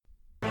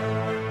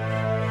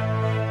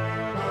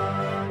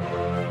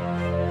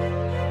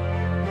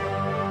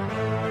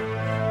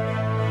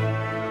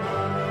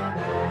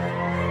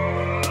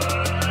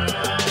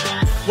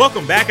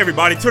Welcome back,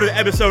 everybody, to the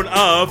episode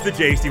of the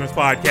Jay Stevens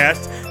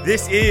Podcast.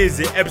 This is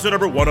episode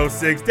number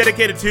 106,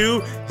 dedicated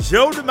to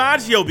Joe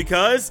DiMaggio,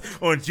 because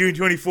on June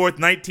 24th,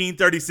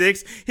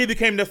 1936, he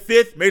became the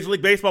fifth Major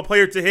League Baseball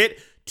player to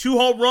hit 2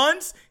 home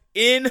runs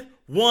in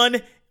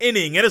 1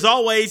 inning. And as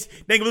always,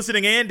 thank you for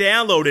listening and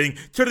downloading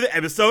to the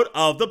episode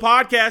of the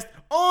podcast.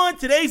 On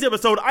today's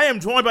episode, I am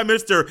joined by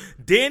Mr.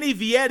 Danny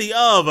Vietti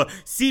of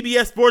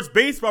CBS Sports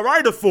Baseball,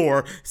 writer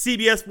for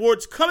CBS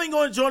Sports, coming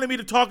on joining me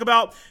to talk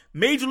about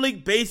Major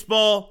League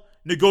Baseball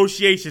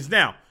negotiations.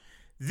 Now,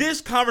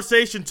 this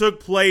conversation took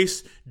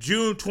place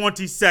June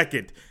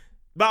 22nd.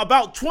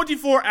 About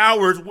 24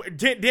 hours,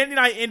 Danny and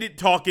I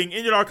ended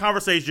our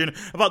conversation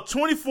about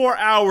 24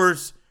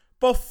 hours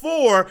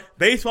before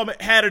baseball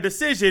had a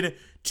decision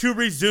to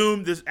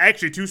resume this,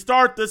 actually to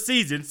start the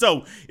season.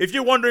 So if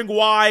you're wondering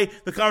why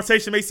the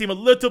conversation may seem a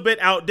little bit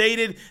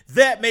outdated,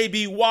 that may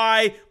be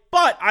why.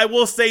 But I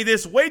will say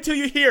this, wait till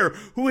you hear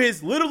who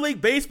his Little League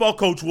baseball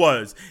coach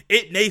was.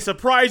 It may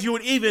surprise you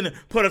and even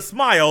put a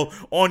smile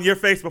on your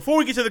face. Before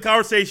we get to the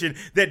conversation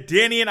that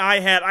Danny and I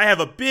had, I have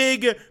a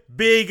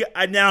big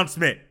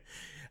announcement.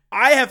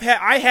 I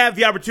have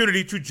the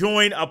opportunity to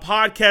join a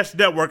podcast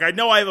network. I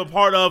know I am a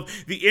part of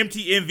the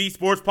MTMV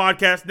Sports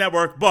Podcast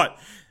Network, but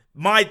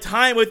my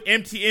time with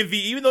MTMV,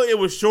 even though it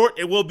was short,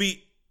 it will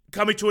be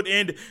coming to an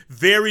end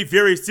very,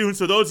 very soon.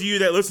 So those of you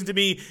that listen to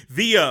me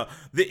via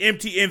the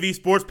MTMV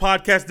Sports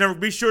Podcast Network,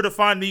 be sure to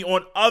find me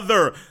on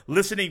other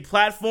listening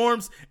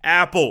platforms: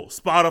 Apple,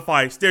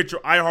 Spotify, Stitcher,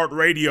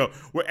 iHeartRadio.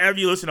 Wherever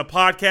you listen to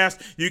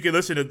podcasts, you can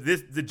listen to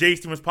the Jay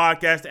Stevens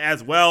Podcast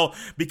as well,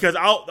 because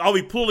I'll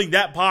be pulling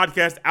that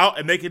podcast out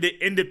and making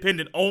it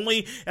independent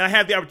only. And I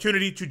have the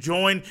opportunity to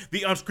join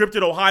the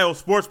Unscripted Ohio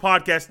Sports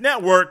Podcast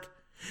Network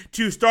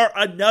to start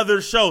another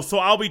show. So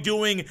I'll be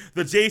doing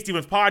the Jay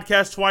Stevens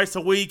Podcast twice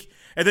a week,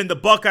 and then the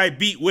Buckeye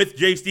Beat with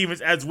Jay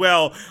Stevens as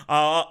well.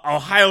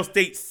 Ohio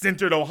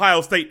State-centered,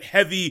 Ohio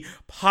State-heavy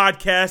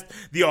podcast.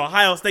 The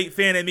Ohio State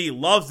fan in me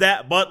loves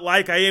that, but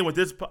like I am with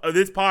this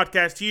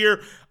podcast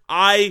here,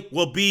 I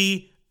will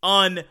be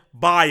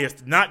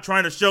unbiased, not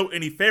trying to show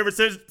any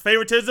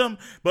favoritism,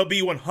 but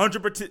be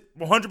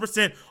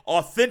 100%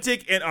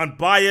 authentic and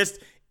unbiased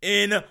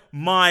in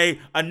my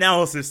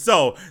analysis.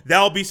 So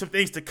that'll be some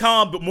things to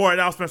come, but more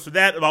announcements for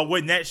that about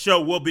when that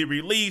show will be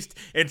released.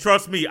 And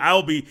trust me,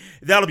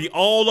 that'll be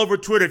all over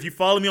Twitter. If you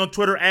follow me on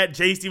Twitter at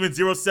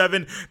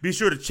JStevens07, be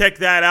sure to check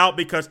that out,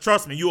 because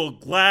trust me, you will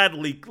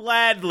gladly,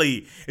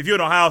 if you're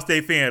an Ohio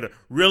State fan,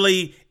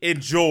 really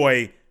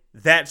enjoy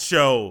that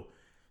show.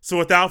 So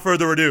without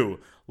further ado,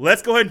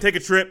 let's go ahead and take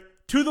a trip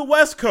to the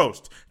West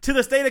Coast, to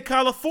the state of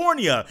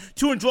California,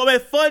 to enjoy a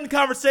fun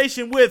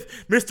conversation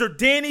with Mr.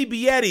 Danny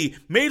Vietti,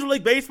 Major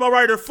League Baseball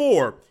writer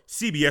for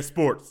CBS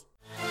Sports.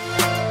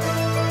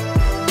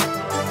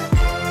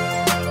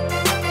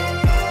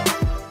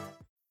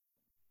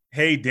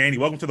 Hey, Danny,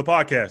 welcome to the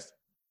podcast.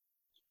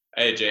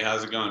 Hey, Jay,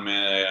 how's it going,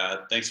 man?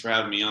 Thanks for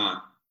having me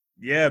on.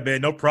 Yeah,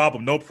 man, no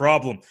problem.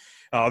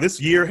 This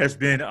year has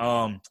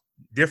been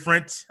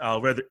different,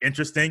 rather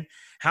interesting.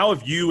 How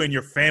have you and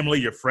your family,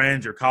 your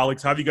friends, your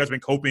colleagues, how have you guys been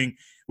coping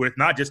with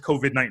not just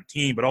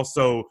COVID-19, but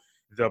also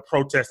the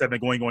protests that have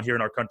been going on here in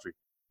our country?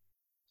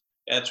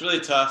 Yeah, it's really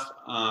tough.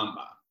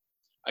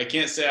 I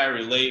can't say I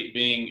relate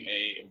being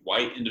a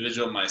white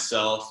individual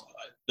myself.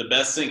 The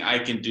best thing I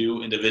can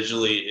do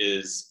individually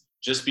is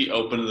just be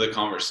open to the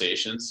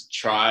conversations,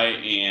 try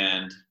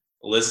and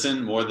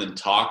listen more than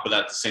talk, but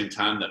at the same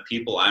time, the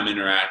people I'm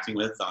interacting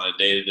with on a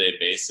day-to-day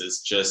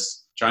basis, just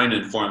trying to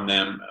inform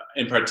them.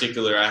 In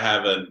particular, I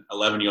have an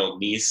 11-year-old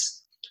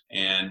niece,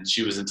 and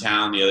she was in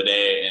town the other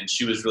day, and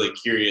she was really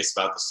curious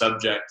about the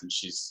subject, and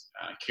she's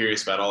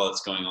curious about all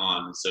that's going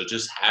on. And so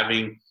just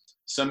having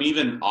some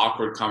even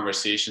awkward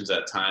conversations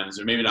at times,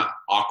 or maybe not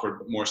awkward,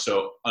 but more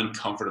so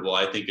uncomfortable,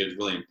 I think is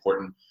really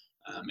important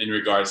in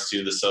regards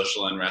to the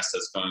social unrest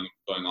that's going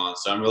on.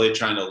 So I'm really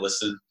trying to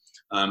listen.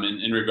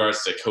 In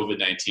regards to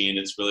COVID-19,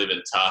 it's really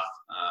been tough.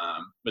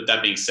 But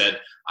that being said,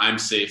 I'm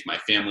safe. My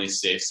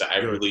family's safe. So I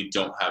really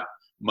don't have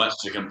much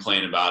to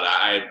complain about.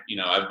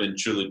 I've been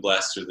truly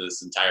blessed through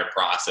this entire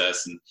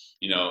process. And,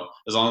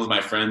 as long as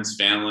my friends,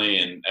 family,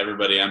 and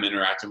everybody I'm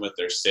interacting with,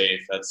 they're safe,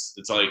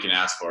 that's all you can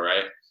ask for,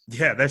 right?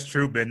 Yeah, that's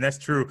true, Ben. That's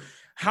true.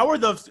 How are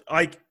those,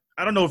 I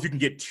don't know if you can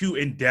get too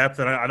in-depth,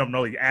 and I don't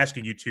know,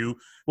 asking you to,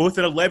 but with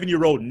an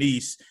 11-year-old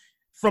niece,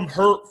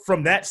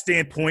 from that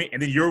standpoint,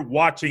 and then you're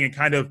watching and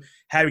kind of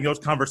having those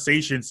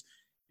conversations,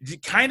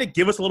 kind of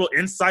give us a little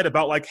insight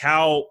about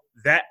how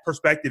that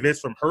perspective is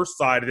from her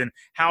side, and then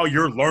how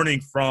you're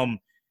learning from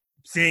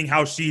seeing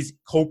how she's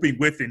coping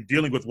with and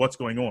dealing with what's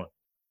going on.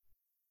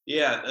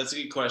 Yeah, that's a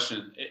good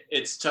question.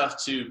 It's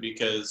tough too,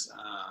 because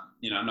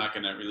I'm not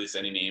going to release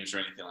any names or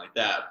anything like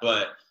that,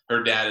 but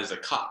her dad is a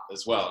cop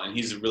as well, and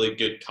he's a really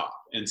good cop.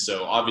 And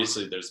so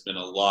obviously there's been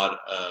a lot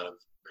of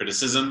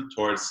criticism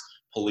towards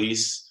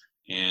police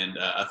and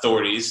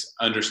authorities,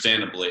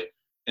 understandably.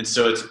 And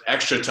so it's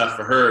extra tough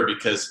for her,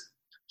 because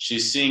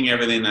she's seeing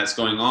everything that's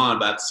going on,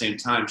 but at the same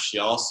time, she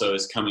also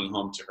is coming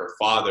home to her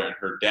father and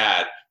her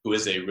dad, who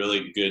is a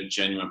really good,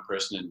 genuine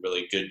person and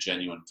really good,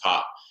 genuine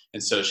cop.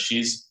 And so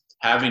she's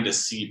having to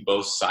see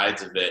both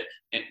sides of it.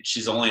 And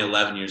she's only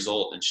 11 years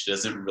old, and she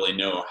doesn't really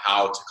know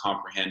how to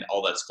comprehend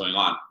all that's going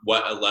on,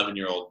 what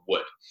 11-year-old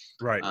would.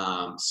 Right.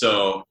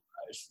 So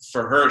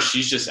for her,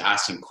 she's just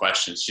asking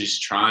questions.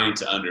 She's trying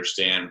to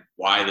understand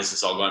why this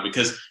is all going on,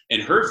 because in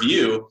her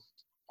view,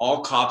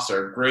 all cops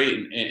are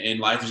great and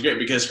life is great,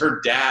 because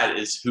her dad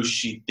is who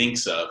she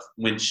thinks of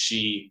when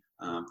she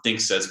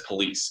thinks as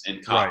police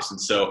and cops. Right.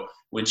 And so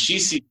when she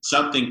sees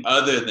something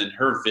other than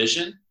her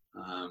vision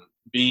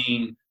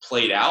being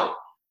played out,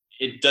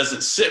 it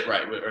doesn't sit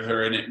right with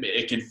her, and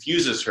it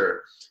confuses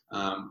her.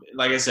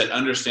 Like I said,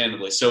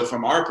 understandably. So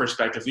from our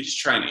perspective, we just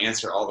try and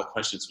answer all the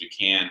questions we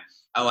can,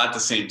 while at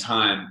the same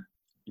time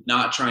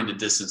not trying to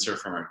distance her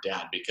from her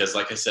dad, because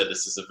like I said,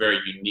 this is a very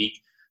unique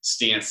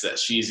stance that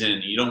she's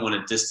in. You don't want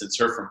to distance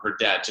her from her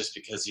dad just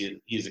because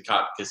he's a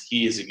cop, because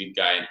he is a good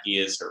guy and he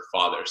is her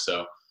father.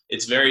 So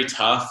it's very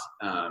tough.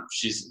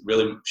 She's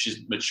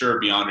mature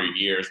beyond her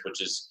years,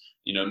 which is,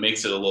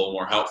 makes it a little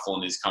more helpful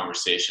in these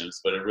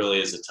conversations, but it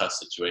really is a tough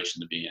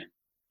situation to be in.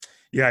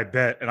 Yeah, I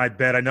bet.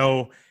 I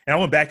know. And I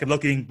went back and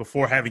looking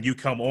before having you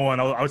come on.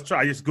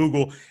 I just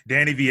Google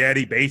Danny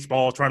Vietti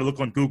baseball, trying to look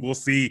on Google,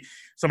 see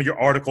some of your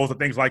articles and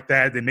things like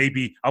that, then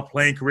maybe a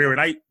playing career. And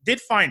I did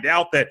find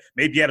out that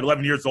maybe at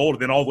 11 years old,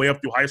 and then all the way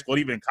up through high school,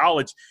 even in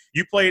college,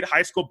 you played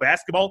high school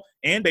basketball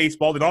and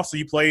baseball. Then also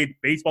you played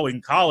baseball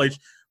in college.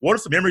 What are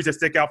some memories that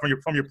stick out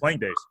from your playing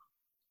days?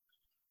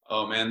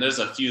 Oh, man, there's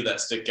a few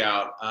that stick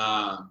out.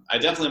 I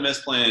definitely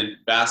miss playing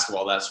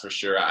basketball, that's for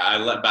sure. I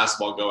let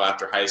basketball go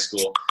after high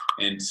school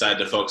and decided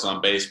to focus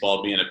on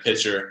baseball, being a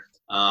pitcher.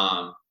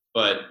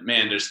 But,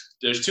 man,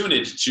 there's too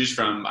many to choose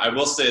from. I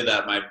will say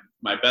that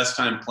my best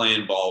time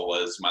playing ball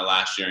was my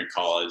last year in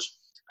college.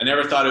 I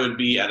never thought it would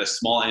be at a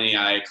small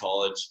NAIA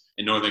college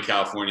in Northern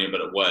California,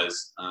 but it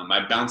was.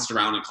 I bounced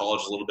around in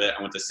college a little bit.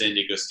 I went to San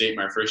Diego State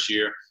my first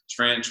year,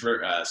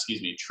 transferred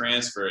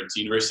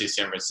to University of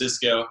San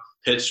Francisco,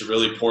 pitched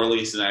really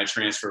poorly, so then I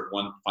transferred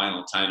one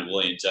final time to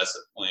William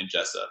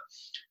Jessup.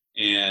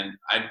 And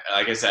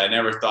like I said, I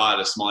never thought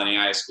a small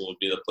NAIA school would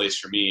be the place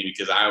for me,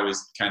 because I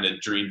always kind of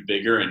dreamed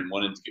bigger and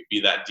wanted to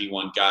be that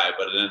D1 guy,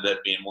 but it ended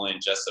up being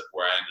William Jessup,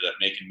 where I ended up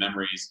making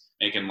memories,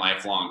 making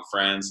lifelong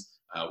friends.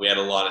 We had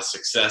a lot of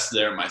success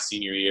there my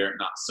senior year,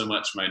 not so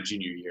much my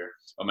junior year.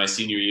 But my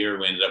senior year,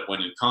 we ended up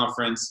winning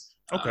conference.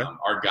 Okay.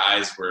 Our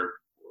guys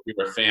we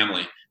were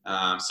family.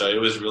 So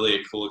it was really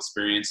a cool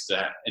experience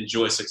to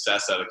enjoy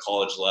success at a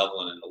college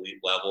level and an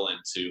elite level, and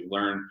to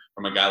learn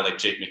from a guy like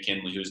Jake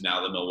McKinley, who's now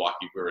the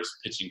Milwaukee Brewers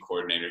pitching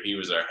coordinator. He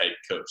was our head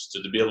coach.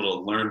 So to be able to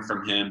learn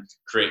from him,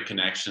 create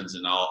connections,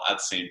 and all at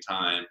the same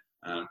time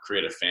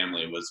create a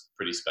family was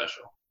pretty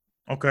special.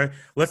 Okay.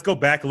 Let's go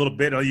back a little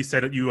bit. You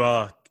said that you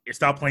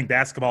stopped playing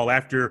basketball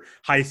after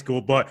high school,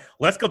 but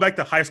let's go back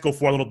to high school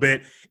for a little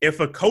bit.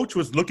 If a coach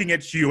was looking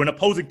at you, an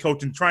opposing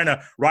coach, and trying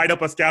to write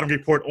up a scouting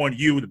report on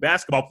you, the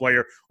basketball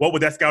player, what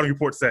would that scouting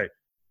report say?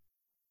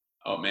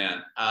 Oh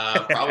man,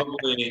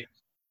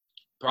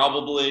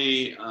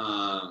 probably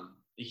I'm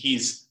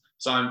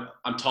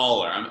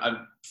taller.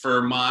 I'm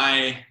for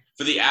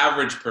the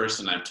average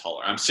person, I'm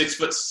taller. I'm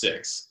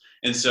 6'6",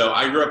 and so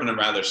I grew up in a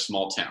rather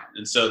small town,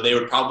 and so they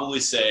would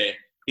probably say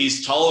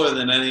he's taller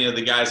than any of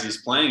the guys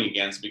he's playing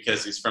against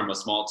because he's from a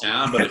small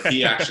town. But if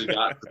he actually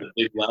got to the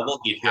big level,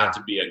 he'd have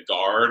to be a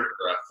guard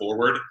or a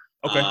forward.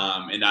 Okay.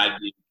 And I'd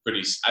be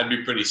pretty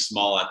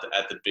small at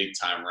the big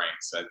time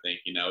ranks. I think,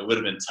 it would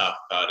have been tough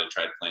if I would have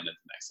tried playing at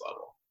the next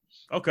level.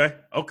 Okay.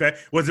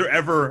 Was there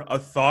ever a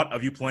thought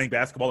of you playing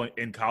basketball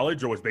in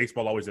college, or was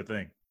baseball always a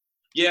thing?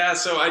 Yeah.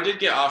 So I did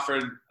get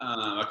offered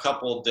a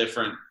couple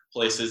different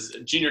places,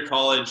 junior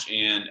college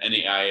and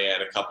NAIA. I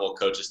had a couple of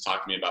coaches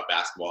talk to me about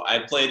basketball. I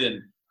had played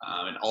in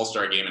an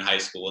all-star game in high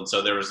school, and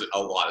so there was a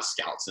lot of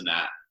scouts in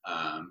that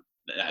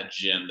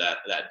gym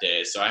that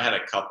day. So I had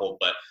a couple,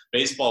 but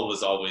baseball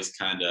was always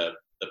kind of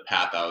the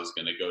path I was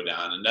going to go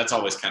down, and that's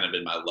always kind of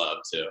been my love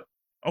too.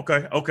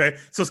 Okay.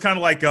 So it's kind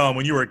of like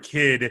when you were a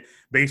kid,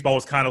 baseball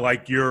was kind of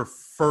like your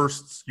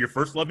first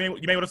love, you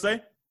may want to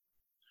say?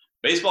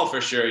 Baseball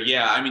for sure,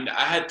 yeah. I mean,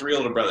 I had 3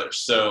 older brothers,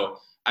 so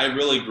I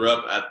really grew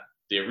up at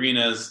the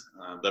arenas,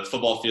 the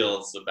football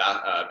fields, the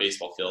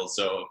baseball fields.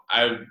 So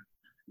I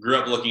grew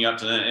up looking up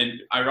to them.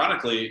 And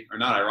ironically, or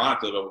not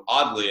ironically, but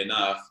oddly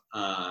enough,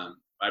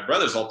 my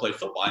brothers all played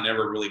football. I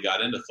never really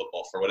got into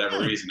football for whatever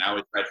reason. I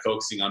always tried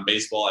focusing on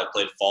baseball. I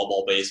played fall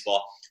ball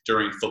baseball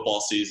during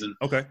football season.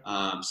 Okay.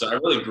 So I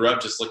really grew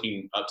up just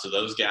looking up to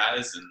those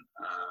guys. And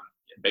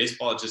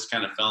baseball, just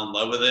kind of fell in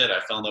love with it. I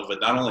fell in love with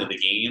not only the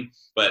game,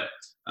 but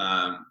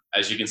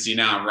as you can see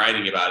now, I'm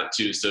writing about it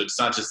too. So it's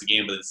not just the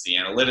game, but it's the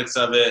analytics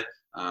of it,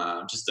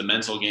 just the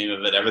mental game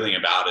of it. Everything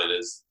about it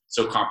is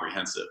so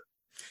comprehensive.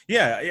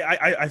 Yeah,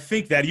 I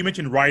think that you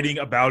mentioned writing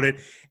about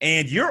it,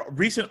 and your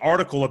recent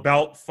article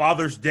about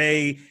Father's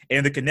Day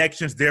and the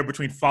connections there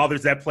between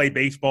fathers that play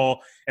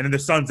baseball and then the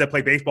sons that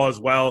play baseball as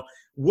well.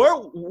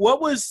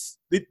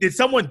 did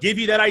someone give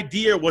you that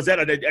idea? Or was that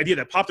an idea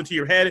that popped into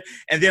your head?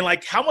 And then,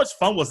 like, how much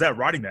fun was that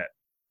writing that?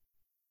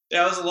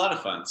 Yeah, it was a lot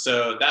of fun.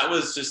 So that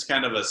was just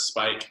kind of a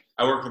spike.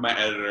 I worked with my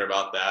editor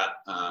about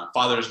that.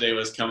 Father's Day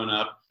was coming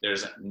up.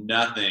 There's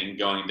nothing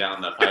going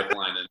down the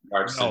pipeline in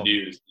regards to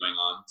news going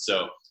on.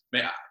 So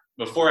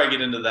before I get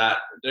into that,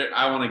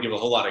 I want to give a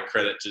whole lot of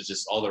credit to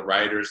just all the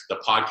writers, the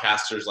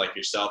podcasters like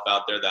yourself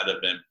out there that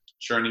have been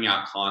churning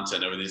out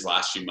content over these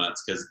last few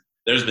months, because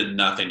there's been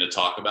nothing to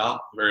talk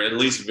about, or at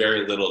least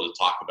very little to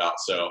talk about.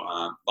 So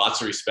lots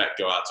of respect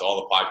go out to all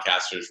the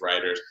podcasters,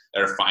 writers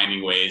that are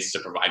finding ways to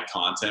provide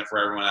content for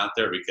everyone out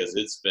there, because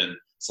it's been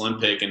slim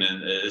picking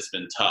and it's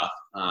been tough.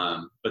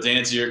 But to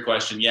answer your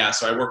question, yeah,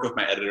 so I work with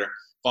my editor.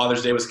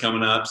 Father's Day was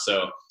coming up,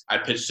 so I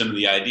pitched him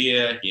the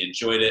idea. He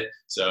enjoyed it,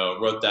 so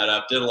wrote that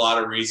up, did a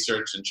lot of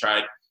research and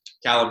tried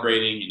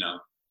calibrating,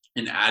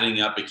 and adding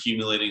up,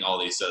 accumulating all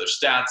these other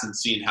stats and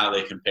seeing how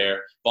they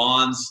compare.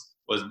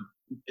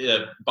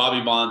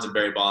 Bobby Bonds and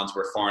Barry Bonds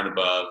were far and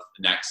above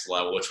the next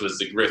level, which was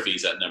the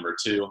Griffeys at number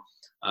 2.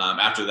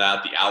 After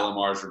that, the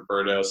Alomars,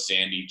 Roberto,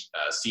 Sandy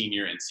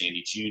Sr. and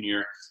Sandy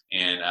Jr.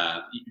 And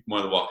you're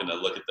more than welcome to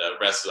look at the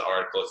rest of the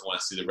article if you want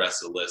to see the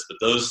rest of the list. But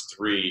those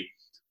 3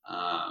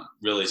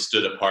 really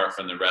stood apart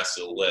from the rest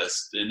of the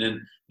list. And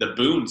then the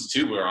Boones,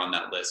 too, were on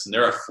that list. And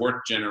they're a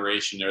 4th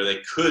generation, or they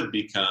could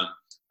become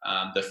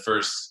the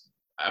first,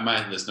 I might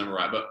have this number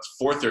right, but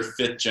 4th or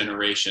 5th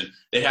generation.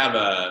 They have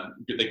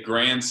the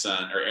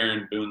grandson, or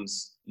Aaron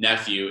Boone's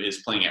nephew,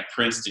 is playing at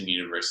Princeton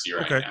University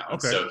right now.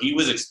 Okay. So he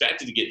was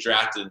expected to get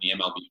drafted in the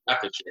MLB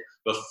draft this year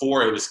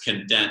before it was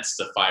condensed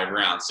to 5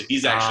 rounds. So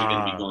he's actually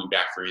going to be going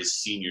back for his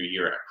senior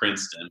year at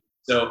Princeton.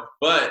 So,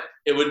 but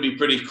it would be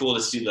pretty cool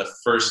to see the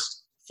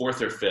first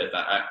 4th or 5th.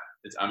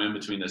 I'm in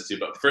between those 2,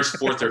 but first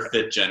 4th or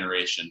 5th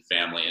generation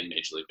family in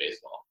Major League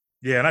Baseball.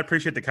 Yeah, and I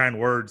appreciate the kind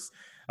words.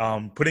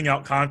 Putting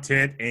out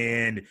content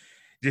and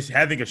just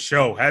having a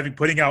show,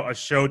 putting out a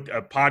show,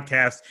 a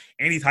podcast,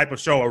 any type of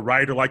show, a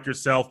writer like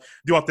yourself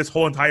throughout this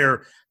whole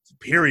entire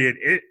period.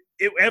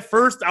 At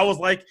first I was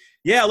like,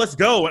 yeah, let's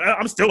go. And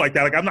I'm still like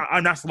that. Like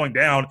I'm not slowing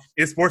down.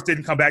 If sports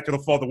didn't come back to the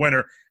fall, the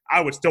winter,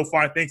 I would still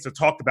find things to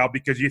talk about,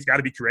 because you just got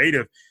to be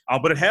creative.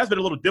 But it has been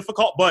a little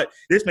difficult. But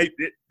this may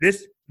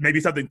be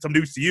some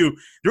news to you.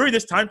 During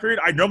this time period,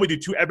 I normally do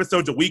 2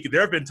 episodes a week.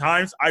 There have been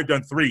times I've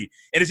done 3,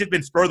 and it's just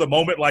been spur of the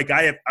moment. Like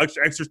I have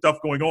extra stuff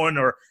going on,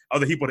 or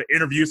other people to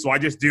interview, so I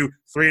just do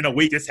 3 in a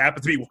week. This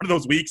happens to be one of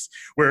those weeks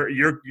where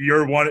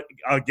you're one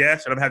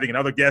guest, and I'm having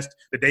another guest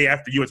the day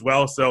after you as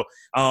well. So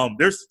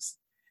there's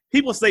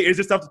people say, is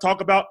there stuff to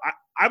talk about?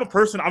 I'm a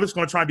person, I'm just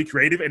going to try and be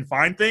creative and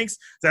find things.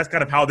 So that's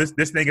kind of how this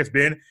thing has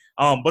been.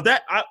 But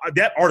that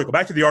article,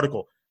 back to the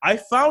article, I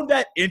found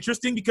that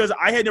interesting because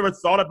I had never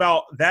thought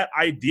about that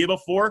idea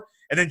before,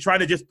 and then trying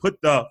to just put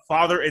the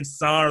father and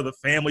son or the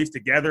families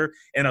together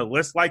in a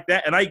list like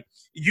that. And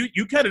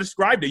you kind of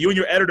described it. You and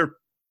your editor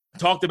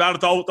talked about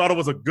it, thought it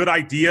was a good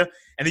idea,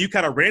 and then you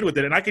kind of ran with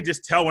it. And I could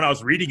just tell when I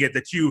was reading it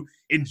that you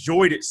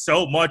enjoyed it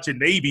so much, and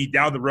maybe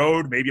down the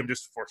road, maybe I'm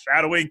just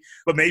foreshadowing,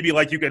 but maybe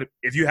like you could,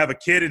 if you have a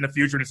kid in the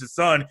future and it's his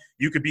son,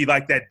 you could be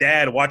like that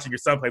dad watching your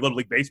son play Little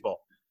League Baseball.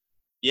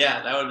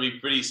 Yeah, that would be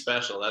pretty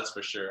special, that's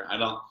for sure.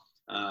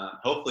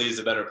 Hopefully he's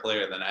a better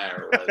player than I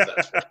ever was,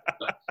 that's for sure.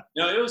 But,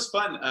 it was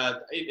fun.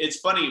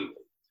 It's funny,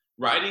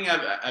 writing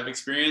I've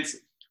experienced,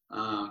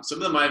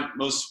 some of my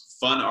most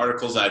fun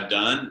articles I've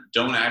done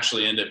don't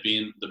actually end up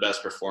being the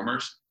best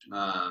performers.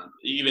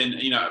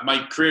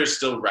 My career is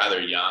still rather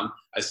young.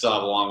 I still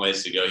have a long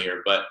ways to go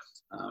here, but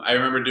I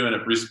remember doing a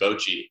Bruce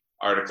Bochy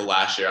article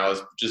last year. I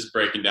was just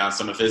breaking down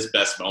some of his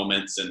best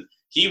moments, and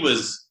he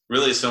was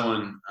really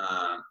someone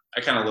I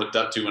kind of looked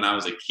up to when I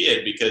was a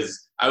kid,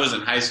 because I was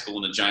in high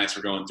school and the Giants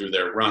were going through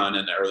their run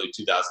in the early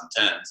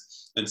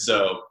 2010s. And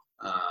so,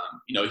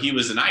 he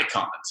was an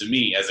icon to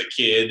me as a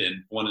kid and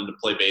wanting to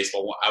play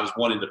baseball. I was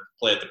wanting to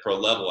play at the pro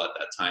level at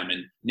that time.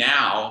 And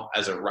now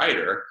as a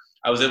writer,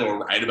 I was able to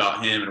write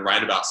about him and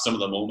write about some of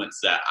the moments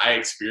that I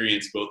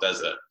experienced both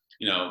as a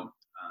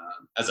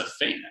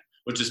fan,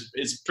 which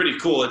is pretty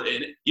cool.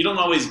 You don't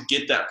always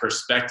get that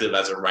perspective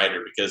as a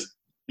writer, because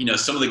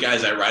some of the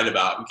guys I write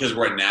about, because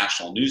we're a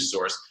national news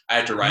source, I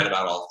have to write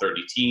about all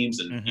 30 teams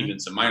and even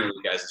some minor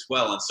league guys as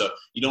well. And so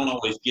you don't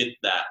always get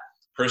that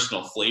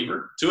personal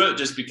flavor to it,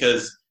 just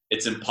because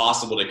it's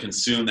impossible to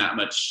consume that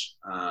much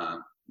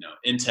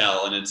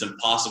intel, and it's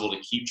impossible to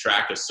keep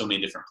track of so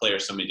many different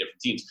players, so many different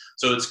teams.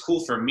 So it's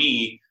cool for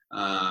me,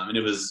 and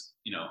it was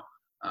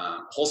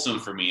wholesome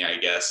for me, I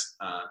guess,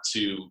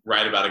 to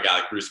write about a guy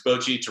like Bruce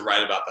Bochy, to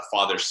write about the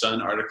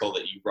father-son article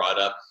that you brought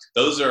up.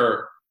 Those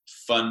are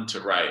fun to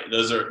write.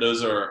 Those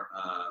are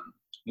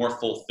more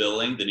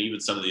fulfilling than even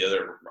some of the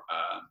other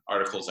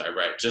articles I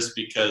write, just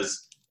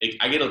because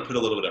I get to put a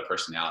little bit of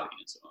personality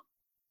into them.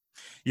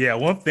 Yeah,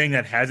 one thing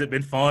that hasn't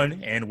been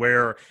fun, and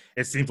where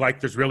it seems like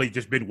there's really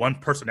just been one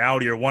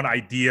personality or one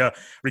idea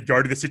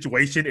regarding the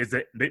situation, is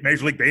that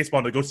Major League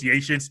Baseball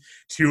negotiations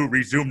to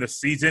resume the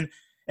season.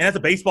 And as a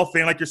baseball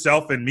fan like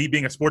yourself and me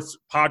being a sports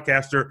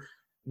podcaster,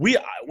 we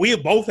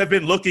both have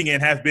been looking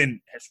and have kind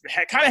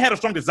of had a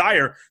strong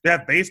desire to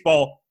have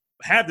baseball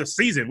have the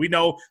season. We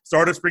know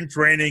started spring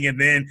training, and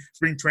then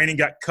spring training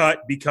got cut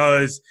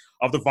because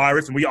of the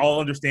virus, and we all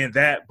understand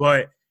that.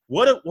 But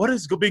what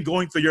has been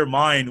going through your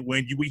mind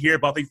when we hear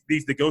about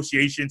these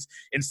negotiations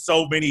and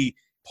so many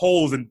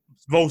polls and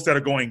votes that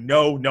are going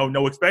no, no,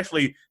 no,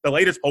 especially the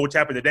latest poll which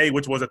happened today,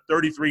 which was a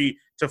 33-5.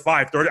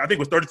 I think it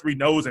was 33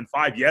 no's and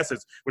 5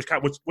 yeses, which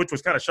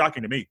was kind of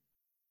shocking to me.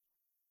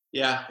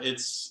 Yeah,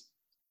 it's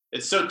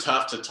so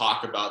tough to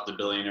talk about the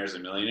billionaires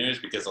and millionaires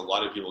because a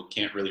lot of people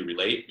can't really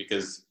relate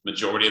because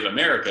majority of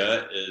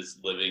America is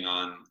living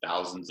on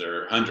thousands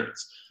or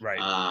hundreds. Right.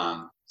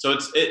 So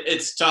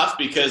it's tough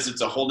because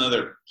it's a whole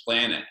nother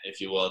planet, if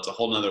you will. It's a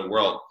whole nother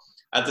world.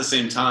 At the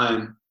same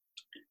time,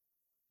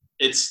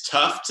 it's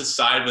tough to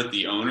side with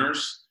the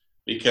owners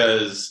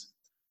because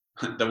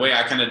the way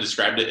I kind of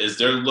described it is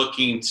they're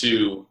looking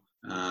to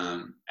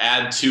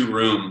add 2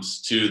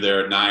 rooms to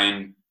their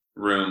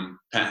 9-room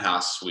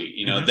penthouse suite.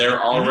 You know, Mm-hmm.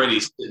 they're already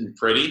sitting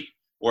pretty.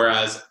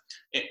 Whereas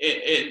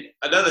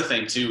another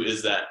thing too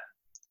is that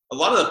a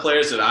lot of the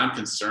players that I'm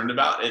concerned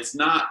about, it's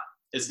not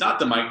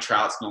the Mike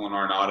Trouts, Nolan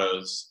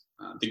Arenados,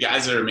 the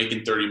guys that are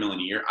making $30 million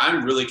a year.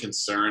 I'm really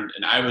concerned,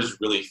 and I was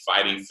really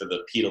fighting for the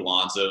Pete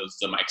Alonsos,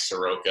 the Mike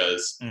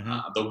Sorokas,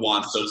 the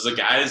Wansos, the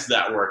guys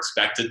that were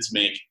expected to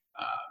make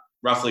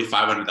roughly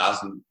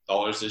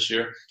 $500,000 this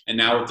year. And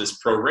now with this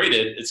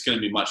prorated, it's going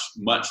to be much,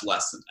 much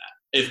less than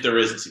that if there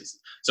is a season.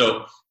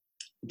 So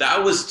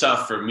that was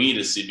tough for me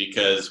to see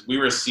because we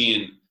were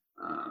seeing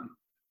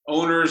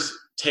owners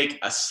take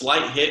a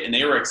slight hit, and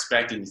they were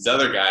expecting these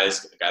other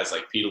guys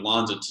like Pete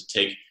Alonso, to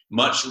take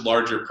much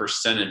larger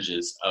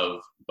percentages of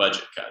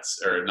budget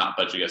cuts, or not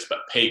budget cuts, but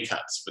pay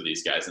cuts for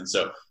these guys. And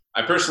so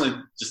I personally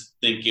just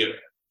think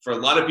for a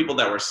lot of people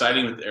that were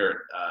siding with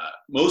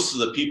most of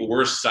the people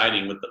were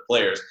siding with the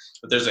players,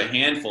 but there's a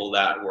handful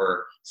that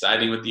were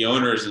siding with the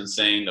owners and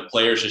saying the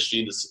players just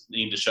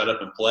need to shut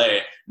up and play,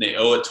 and they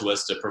owe it to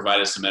us to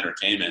provide us some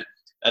entertainment.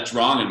 That's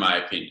wrong in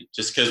my opinion.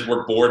 Just because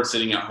we're bored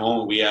sitting at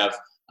home, we have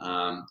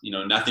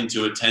nothing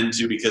to attend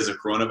to because of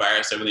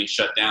coronavirus, everything's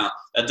shut down.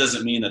 That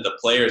doesn't mean that the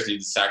players need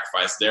to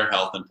sacrifice their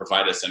health and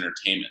provide us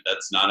entertainment.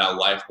 That's not how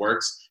life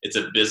works. It's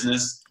a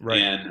business, right.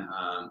 And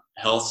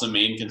health's a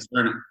main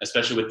concern,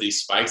 especially with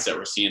these spikes that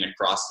we're seeing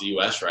across the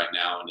U.S. right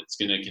now. And it's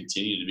going to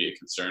continue to be a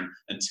concern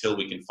until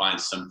we can find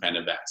some kind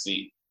of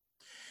vaccine.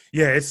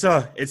 Yeah, it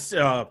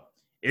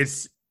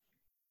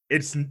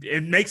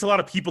makes a lot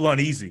of people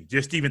uneasy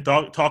just even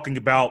talking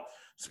about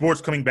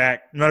sports coming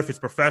back, no matter if it's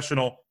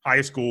professional,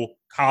 high school,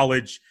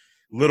 college,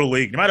 little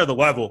league, no matter the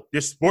level,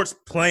 just sports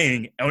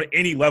playing on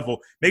any level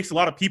makes a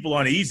lot of people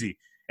uneasy.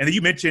 And then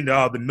you mentioned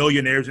the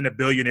millionaires and the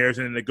billionaires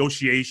and the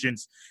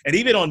negotiations. And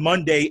even on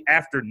Monday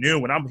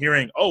afternoon when I'm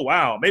hearing, oh,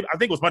 wow, maybe I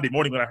think it was Monday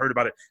morning when I heard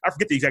about it. I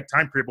forget the exact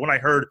time period, but when I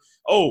heard,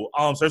 so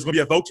there's going to be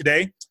a vote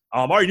today.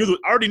 I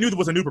already knew there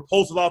was a new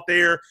proposal out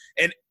there.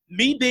 And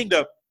me being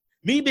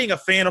a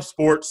fan of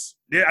sports,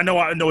 I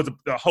know it's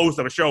the host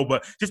of a show,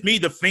 but just me,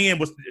 the fan,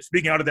 was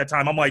speaking out at that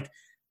time. I'm like,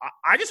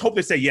 I just hope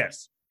they say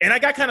yes. And I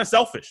got kind of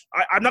selfish.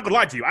 I'm not going to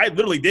lie to you. I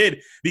literally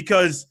did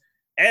because,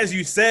 as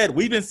you said,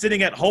 we've been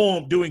sitting at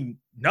home doing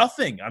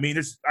nothing. I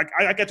mean,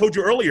 like I told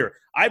you earlier,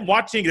 I'm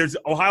watching, there's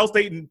Ohio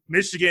State and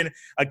Michigan,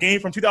 a game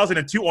from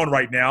 2002 on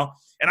right now,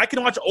 and I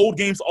can watch old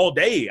games all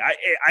day.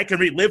 I can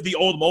relive the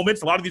old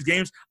moments. A lot of these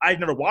games I've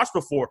never watched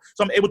before,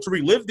 so I'm able to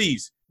relive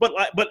these. But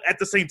at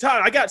the same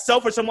time, I got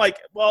selfish. I'm like,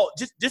 well,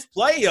 just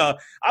play.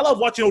 I love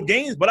watching old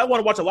games, but I want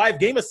to watch a live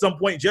game at some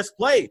point. Just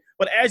play.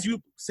 But as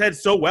you said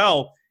so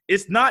well,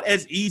 it's not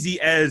as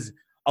easy as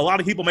a lot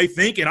of people may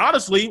think. And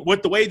honestly,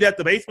 with the way that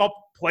the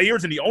baseball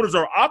players and the owners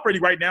are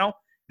operating right now,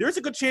 there's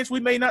a good chance we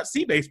may not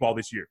see baseball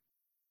this year.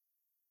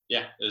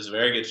 Yeah, there's a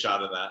very good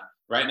shot of that.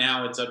 Right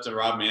now, it's up to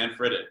Rob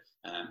Manfred.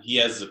 He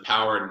has the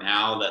power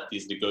now that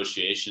these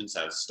negotiations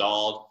have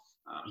stalled.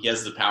 He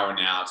has the power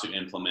now to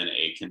implement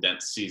a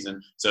condensed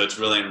season. So it's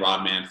really in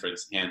Rob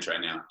Manfred's hands right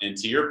now. And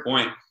to your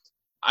point,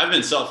 I've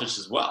been selfish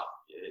as well.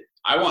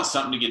 I want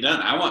something to get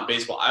done. I want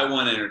baseball. I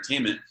want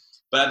entertainment.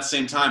 But at the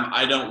same time,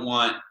 I don't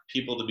want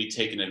people to be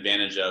taken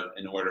advantage of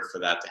in order for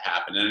that to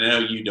happen. And I know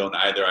you don't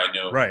either. I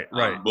know right.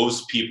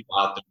 Most people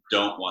out there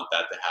don't want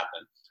that to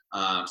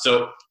happen.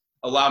 So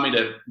allow me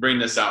to bring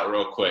this out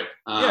real quick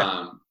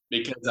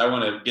because I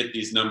want to get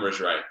these numbers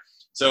right.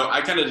 So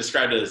I kind of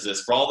described it as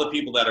this. For all the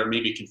people that are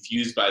maybe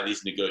confused by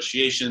these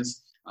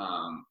negotiations,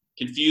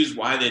 confused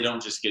why they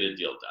don't just get a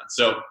deal done.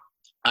 So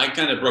I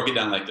kind of broke it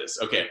down like this.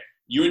 Okay,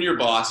 you and your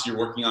boss, you're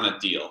working on a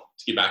deal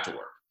to get back to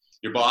work.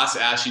 Your boss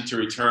asks you to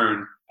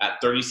return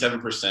at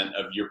 37%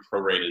 of your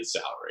prorated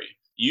salary.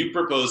 You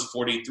propose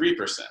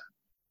 43%.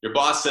 Your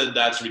boss said,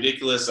 that's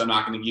ridiculous. I'm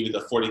not going to give you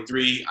the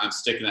 43. I'm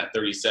sticking at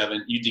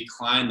 37. You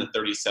decline the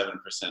 37%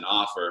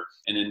 offer,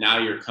 and then now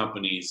your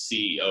company's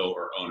CEO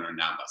or owner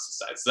now must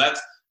decide. So that's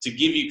to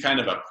give you kind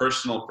of a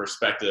personal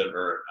perspective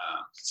or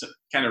to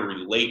kind of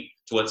relate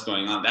to what's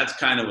going on. That's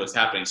kind of what's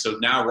happening. So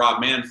now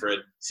Rob Manfred,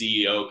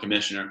 CEO,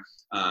 commissioner,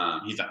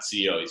 he's not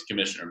CEO, he's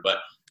commissioner, but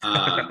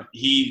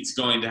He's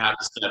going to have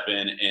to step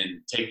in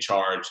and take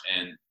charge.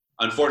 And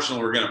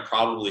unfortunately, we're going to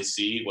probably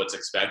see what's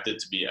expected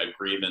to be a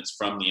grievance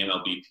from the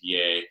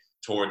MLBPA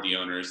toward the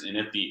owners. And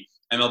if the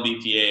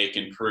MLBPA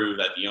can prove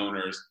that the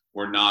owners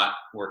were not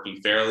working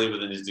fairly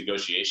within these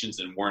negotiations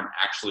and weren't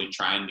actually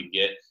trying to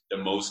get the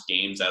most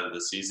games out of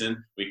the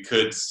season, we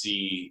could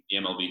see the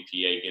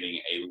MLBPA getting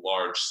a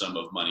large sum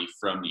of money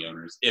from the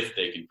owners if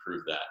they can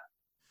prove that.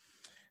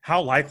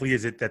 How likely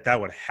is it that that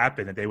would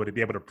happen, that they would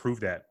be able to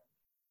prove that?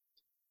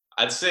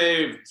 I'd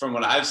say from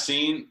what I've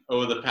seen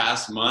over the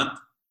past month,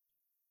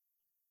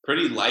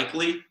 pretty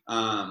likely.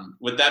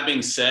 With that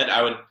being said,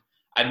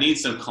 I'd need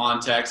some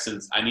context,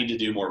 since I need to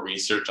do more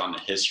research on the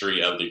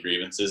history of the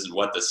grievances and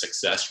what the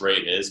success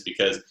rate is,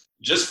 because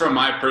just from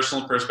my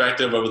personal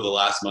perspective over the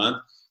last month,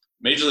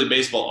 Major League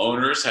Baseball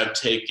owners have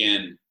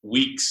taken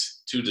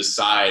weeks to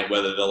decide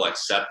whether they'll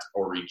accept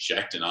or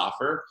reject an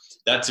offer.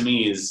 That to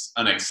me is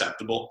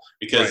unacceptable,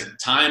 because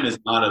time is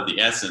not of the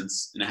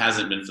essence, and it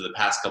hasn't been for the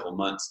past couple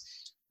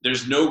months.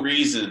 There's no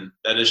reason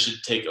that it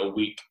should take a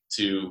week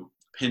to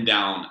pin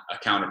down a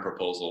counter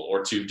proposal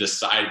or to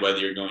decide whether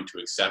you're going to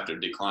accept or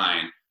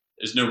decline.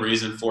 There's no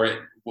reason for it.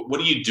 What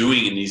are you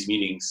doing in these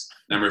meetings?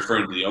 And I'm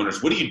referring to the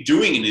owners. What are you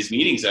doing in these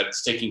meetings that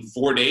it's taking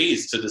 4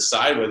 days to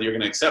decide whether you're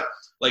going to accept?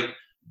 Like,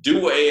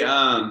 do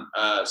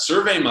a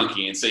survey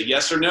monkey and say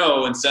yes or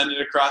no and send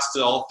it across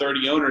to all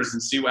 30 owners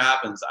and see what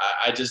happens.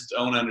 I just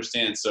don't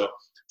understand. So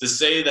to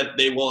say that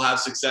they will have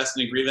success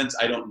in a grievance,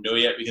 I don't know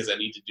yet, because I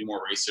need to do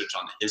more research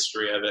on the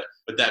history of it.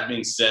 But that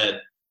being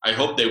said, I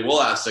hope they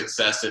will have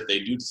success if they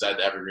do decide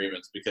to have a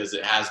grievance, because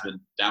it has been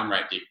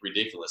downright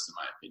ridiculous in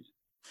my opinion.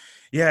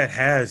 Yeah, it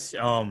has.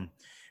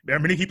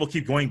 Many people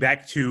keep going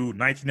back to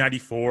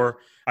 1994.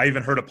 I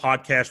even heard a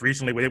podcast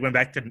recently where they went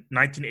back to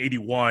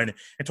 1981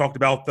 and talked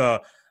about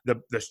the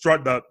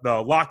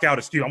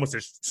lockout, almost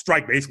a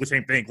strike, basically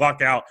same thing,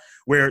 lockout,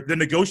 where the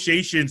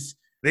negotiations,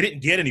 they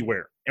didn't get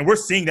anywhere. And we're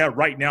seeing that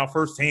right now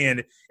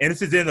firsthand. And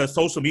this is in the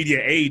social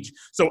media age.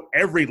 So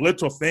every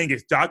little thing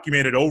is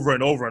documented over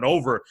and over and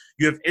over.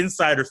 You have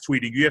insiders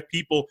tweeting. You have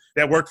people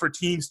that work for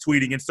teams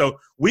tweeting. And so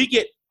we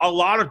get a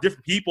lot of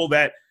different people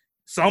that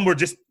some were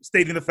just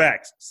stating the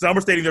facts. Some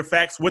are stating their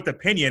facts with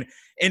opinion.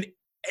 And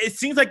it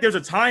seems like there's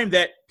a time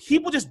that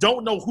people just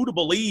don't know who to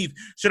believe.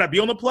 Should I be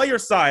on the player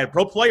side,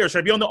 pro player? Should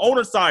I be on the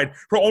owner side,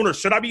 pro owner?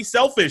 Should I be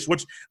selfish?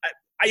 Which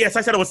yes,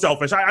 I said it was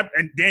selfish.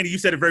 And Danny, you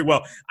said it very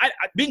well.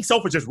 Being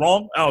selfish is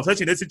wrong,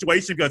 especially in this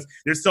situation, because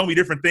there's so many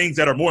different things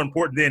that are more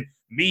important than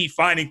me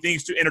finding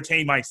things to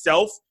entertain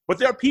myself. But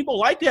there are people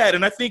like that,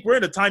 and I think we're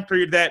in a time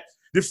period that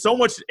there's so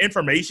much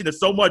information, there's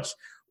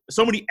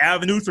so many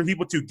avenues for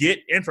people to get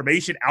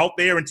information out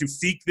there and to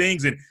seek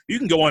things. And you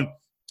can go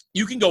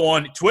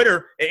on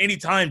Twitter at any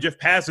time. Jeff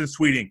Passan's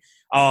tweeting.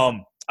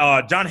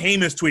 John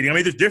Heyman's tweeting. I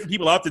mean, there's different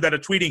people out there that are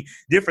tweeting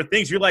different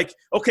things. You're like,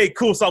 okay,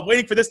 cool. So I'm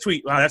waiting for this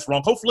tweet. Oh, that's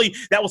wrong. Hopefully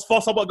that was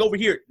false. I'll go over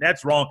here.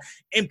 That's wrong.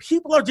 And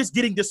people are just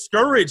getting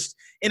discouraged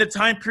in a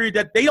time period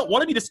that they don't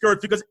want to be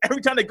discouraged, because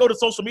every time they go to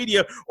social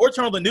media or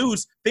turn on the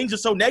news, things are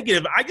so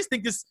negative. I just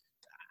think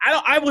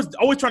I was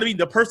always trying to be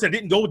the person that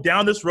didn't go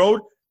down this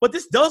road, but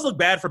this does look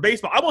bad for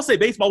baseball. I won't say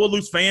baseball will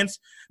lose fans,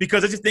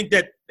 because I just think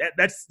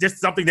that's just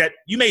something that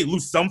you may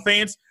lose some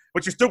fans,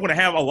 but you're still going to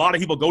have a lot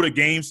of people go to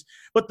games.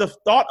 But the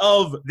thought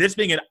of this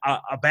being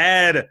a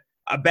bad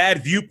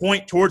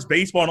viewpoint towards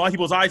baseball in a lot of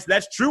people's eyes,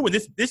 that's true. And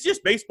this is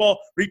just baseball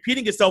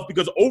repeating itself,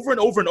 because over and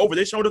over and over,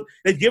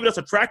 they've given us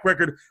a track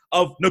record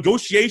of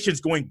negotiations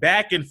going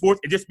back and forth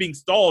and just being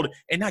stalled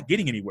and not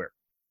getting anywhere.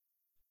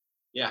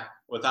 Yeah,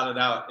 without a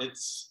doubt.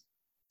 It's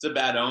a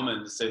bad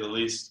omen, to say the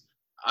least.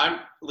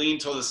 I'm leaning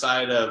to the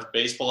side of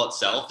baseball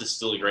itself is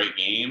still a great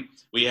game.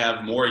 We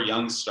have more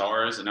young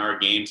stars in our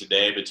game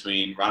today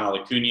between Ronald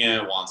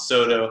Acuna, Juan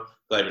Soto,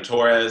 Gleyber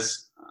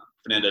Torres,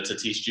 Fernando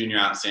Tatis Jr.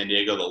 out in San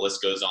Diego. The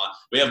list goes on.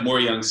 We have more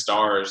young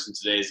stars in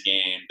today's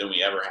game than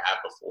we ever have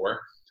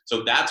before.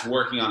 So that's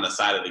working on the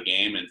side of the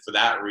game. And for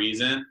that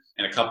reason,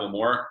 and a couple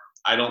more,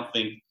 I don't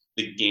think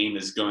the game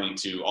is going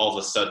to all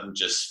of a sudden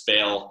just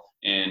fail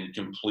and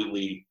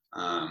completely,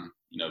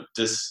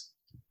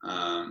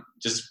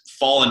 just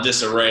fall in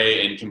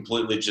disarray and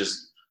completely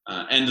just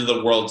end of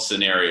the world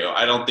scenario.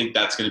 I don't think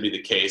that's going to be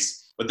the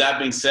case. But that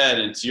being said,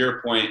 and to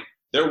your point,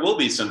 there will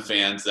be some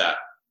fans that,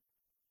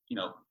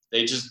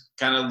 they just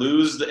kind of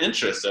lose the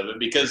interest of it,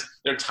 because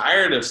they're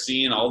tired of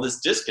seeing all this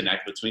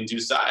disconnect between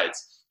two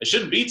sides. It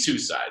shouldn't be two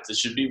sides. It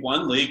should be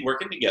one league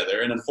working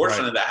together. And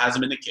unfortunately, that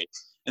hasn't been the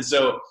case. And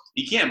so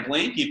you can't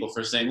blame people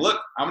for saying, look,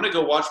 I'm going to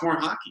go watch more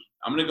hockey.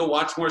 I'm going to go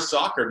watch more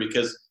soccer,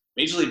 because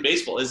Major League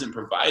Baseball isn't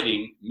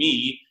providing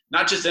me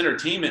not just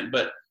entertainment,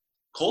 but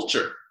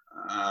culture,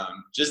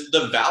 just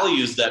the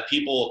values that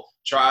people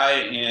try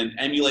and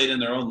emulate in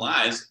their own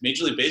lives.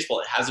 Major League Baseball,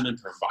 it hasn't been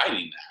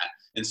providing that.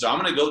 And so I'm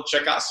going to go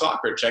check out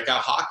soccer, check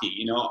out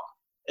hockey.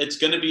 It's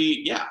going to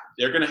be,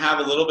 they're going to have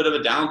a little bit of a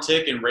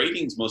downtick in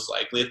ratings most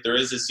likely if there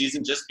is a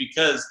season, just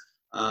because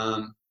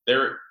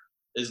they're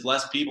is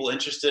less people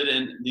interested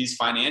in these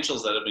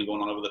financials that have been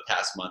going on over the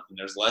past month. And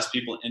there's less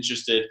people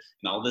interested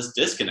in all this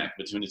disconnect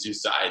between the two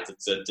sides.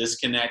 It's a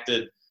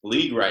disconnected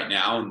league right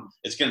now, and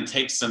it's going to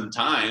take some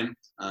time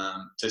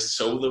to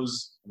sew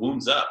those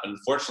wounds up. And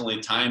unfortunately,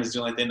 time is the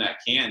only thing that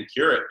can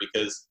cure it,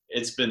 because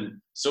it's been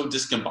so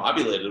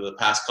discombobulated over the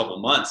past couple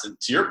months. And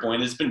to your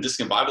point, it's been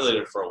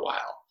discombobulated for a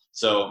while.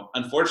 So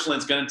unfortunately,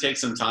 it's going to take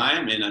some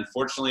time. And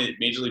unfortunately,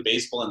 Major League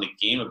Baseball and the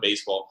game of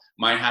baseball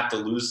might have to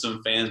lose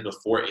some fans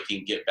before it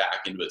can get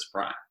back into its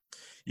prime.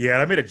 Yeah,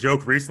 I made a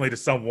joke recently to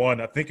someone.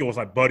 I think it was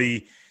my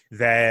buddy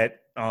that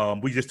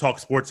we just talk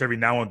sports every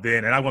now and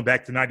then. And I went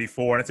back to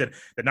 94 and I said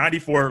the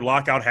 94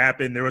 lockout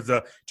happened. There was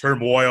a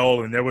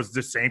turmoil and there was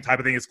the same type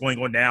of thing that's going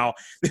on now.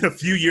 Then a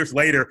few years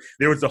later,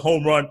 there was the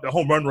home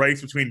run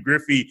race between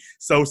Griffey,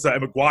 Sosa,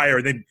 and McGuire.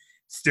 And then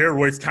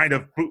steroids kind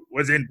of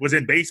was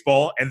in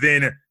baseball. And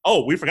then,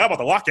 we forgot about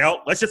the lockout.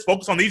 Let's just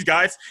focus on these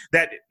guys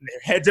that their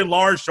heads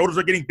enlarged, shoulders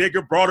are getting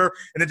bigger, broader,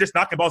 and then just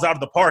knocking balls out of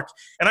the park.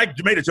 And I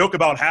made a joke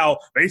about how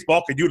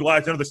baseball could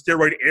utilize under the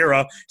steroid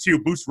era to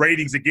boost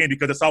ratings again,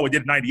 because that's all we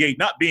did in 98.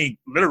 Not being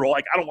literal,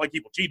 like I don't like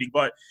people cheating,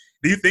 but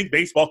do you think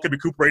baseball could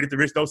recuperate if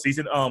there is no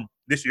season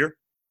this year?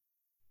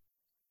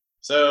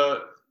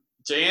 So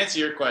to answer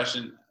your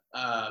question,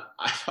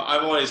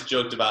 I've always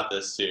joked about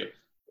this too.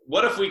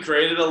 What if we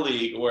created a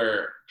league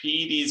where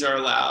PEDs are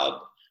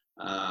allowed,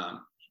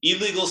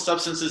 illegal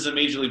substances in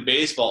Major League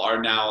Baseball are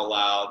now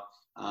allowed,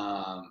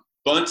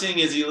 bunting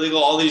is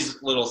illegal, all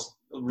these little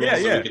rules that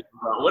we could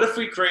talk about. What if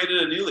we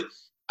created a new league?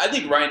 I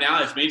think right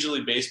now, if Major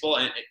League Baseball,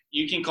 and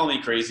you can call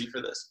me crazy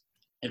for this,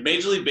 if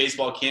Major League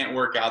Baseball can't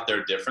work out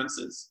their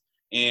differences,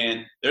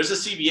 and there's a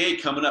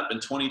CBA coming up in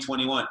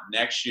 2021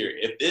 next year,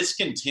 if this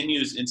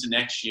continues into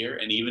next year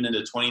and even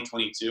into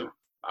 2022,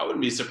 I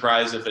wouldn't be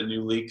surprised if a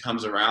new league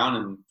comes around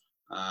and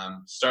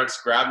starts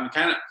grabbing,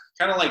 kind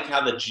of like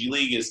how the G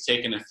League has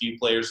taken a few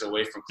players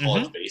away from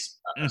college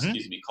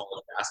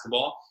college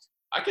basketball.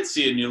 I could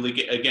see a new league.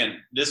 Again,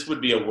 this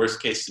would be a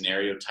worst case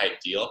scenario type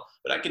deal,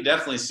 but I could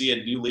definitely see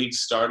a new league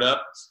start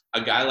up.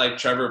 A guy like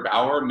Trevor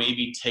Bauer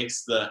maybe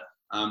takes the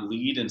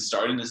lead in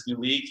starting this new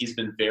league. He's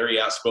been very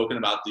outspoken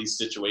about these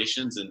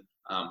situations and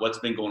what's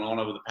been going on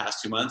over the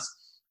past 2 months.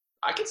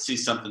 I could see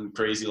something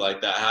crazy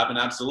like that happen.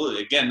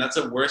 Absolutely. Again, that's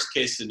a worst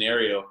case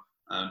scenario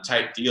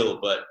type deal.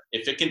 But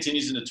if it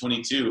continues into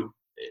 22,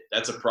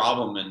 that's a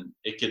problem, and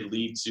it could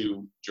lead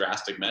to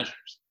drastic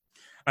measures.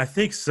 I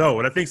think so.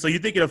 And I think so. You're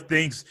thinking of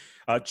things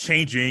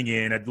changing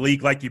in a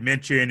league like you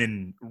mentioned,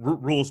 and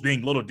rules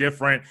being a little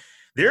different.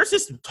 There's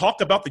this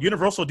talk about the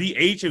universal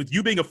DH. With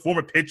you being a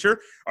former pitcher,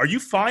 are you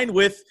fine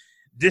with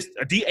just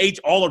a DH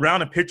all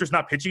around and pitchers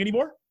not pitching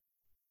anymore?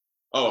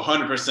 Oh,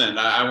 100%.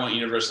 I want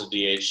universal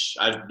DH.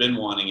 I've been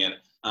wanting it.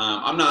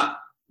 I'm not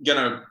going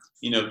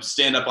to,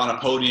 stand up on a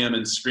podium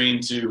and scream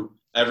to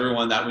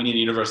everyone that we need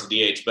universal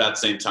DH, but at the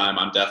same time,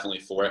 I'm definitely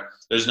for it.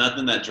 There's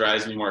nothing that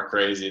drives me more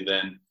crazy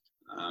than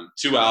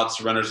 2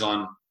 outs, runners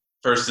on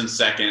first and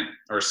second,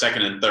 or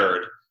second and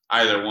third,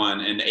 either one,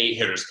 and 8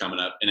 hitters coming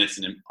up, and it's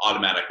an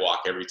automatic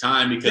walk every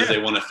time because they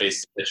want to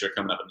face the pitcher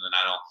coming up in the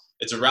ninth.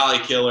 It's a rally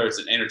killer. It's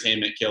an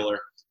entertainment killer,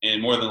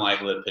 and more than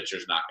likely the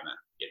pitcher's not going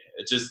to get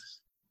it. It's just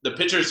the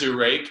pitchers who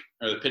rake,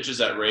 or the pitchers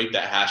that rake,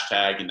 that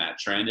hashtag and that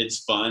trend,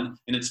 it's fun.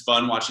 And it's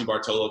fun watching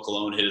Bartolo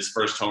Colon hit his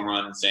first home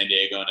run in San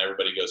Diego and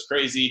everybody goes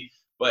crazy.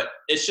 But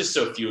it's just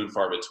so few and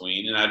far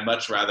between. And I'd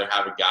much rather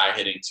have a guy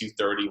hitting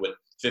 230 with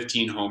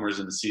 15 homers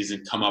in the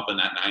season come up in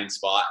that 9th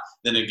spot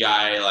than a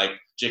guy like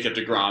Jacob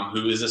deGrom,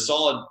 who is a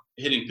solid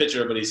hitting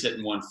pitcher, but he's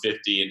hitting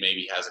 150 and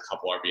maybe has a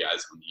couple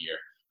RBIs on the year.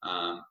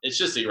 It's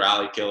just a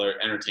rally killer,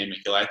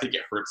 entertainment killer. I think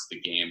it hurts the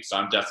game. So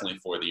I'm definitely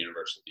for the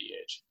universal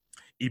DH.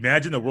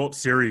 Imagine the World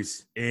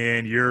Series,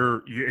 and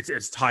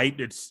it's tight.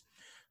 It's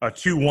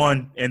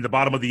 2-1 in the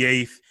bottom of the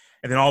 8th,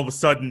 and then all of a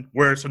sudden,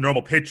 where it's a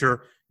normal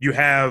pitcher, you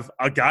have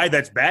a guy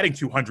that's batting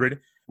 200,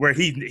 where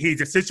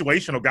he's a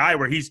situational guy,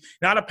 where he's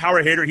not a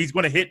power hitter. He's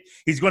going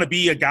to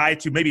be a guy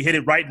to maybe hit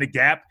it right in the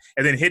gap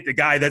and then hit the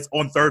guy that's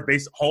on third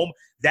base at home.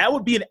 That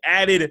would be an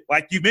added,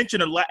 like you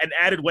mentioned, an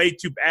added way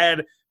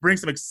to bring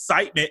some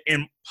excitement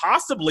and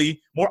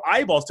possibly more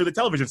eyeballs to the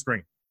television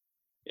screen.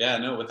 Yeah,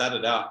 no, without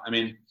a doubt. I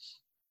mean,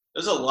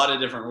 there's a lot of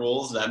different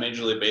rules that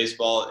Major League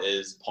Baseball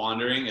is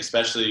pondering,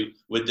 especially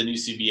with the new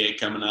CBA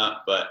coming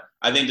up. But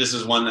I think this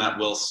is one that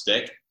will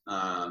stick.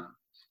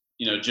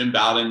 Jim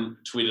Bowden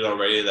tweeted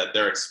already that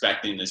they're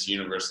expecting this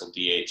universal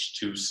DH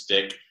to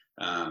stick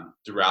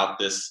throughout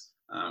this.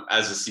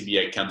 As the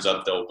CBA comes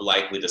up, they'll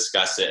likely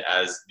discuss it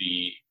as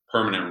the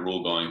permanent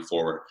rule going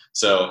forward.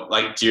 So,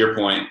 like, to your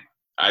point,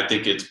 I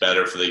think it's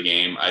better for the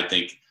game. I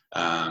think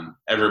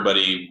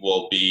everybody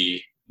will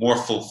be more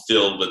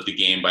fulfilled with the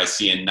game by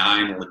seeing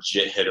 9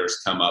 legit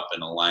hitters come up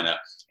in a lineup,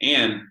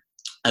 and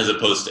as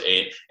opposed to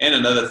 8. And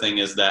another thing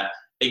is that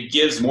it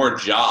gives more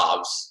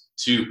jobs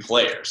to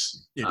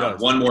players. It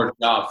does. One more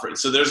job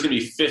so there's going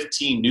to be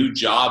 15 new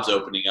jobs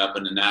opening up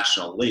in the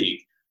National League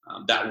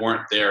that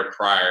weren't there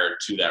prior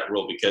to that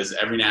rule, because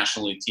every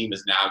National League team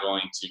is now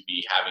going to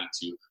be having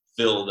to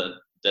fill the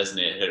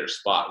designated hitter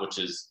spot, which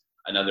is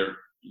another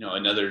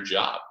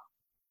job.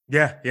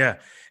 Yeah, yeah.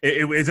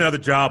 It's another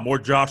job, more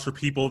jobs for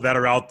people that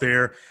are out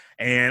there.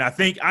 And I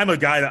think I'm a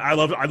guy that I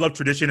love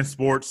tradition in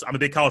sports. I'm a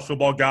big college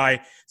football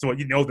guy. So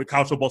you know the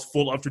college football is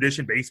full of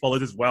tradition. Baseball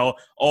is as well.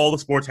 All the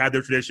sports have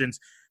their traditions.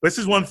 This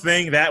is one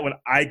thing that when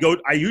I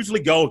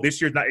usually go,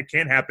 this year it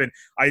can't happen.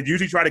 I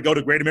usually try to go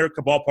to Great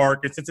America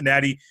Ballpark in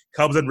Cincinnati,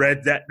 Cubs and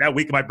Reds that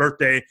week of my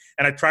birthday,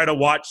 and I try to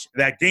watch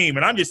that game.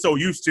 And I'm just so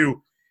used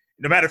to,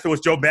 no matter if it was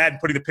Joe Madden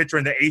putting the pitcher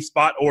in the 8th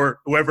spot or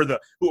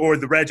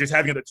the Reds is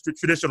having the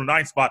traditional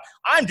 9th spot,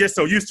 I'm just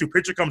so used to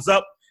pitcher comes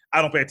up,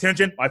 I don't pay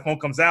attention. My phone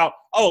comes out.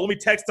 Oh, let me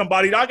text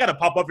somebody. I got to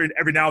pop up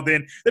every now and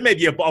then. There may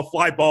be a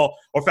fly ball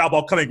or foul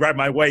ball coming right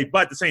my way,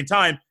 but at the same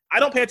time, I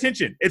don't pay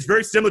attention. It's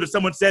very similar to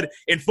someone said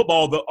in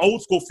football, the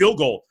old school field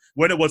goal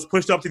when it was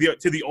pushed up to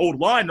the old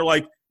line. They're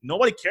like,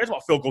 nobody cares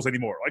about field goals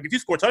anymore. Like if you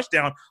score a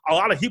touchdown, a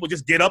lot of people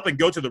just get up and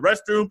go to the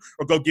restroom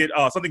or go get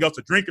something else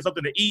to drink or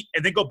something to eat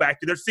and then go back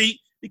to their seat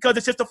because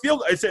it's just a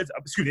field.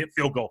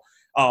 Field goal.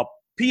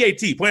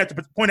 PAT,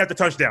 point at the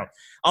touchdown.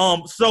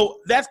 So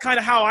that's kind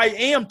of how I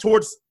am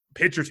towards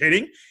pitchers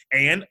hitting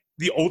and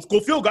the old school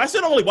field goal. I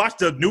still don't really watch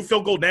the new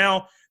field goal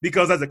now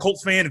because as a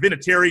Colts fan,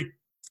 Vinatieri,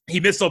 he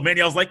missed so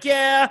many. I was like,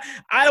 yeah,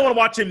 I don't want to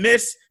watch him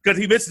miss because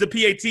he misses the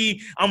PAT.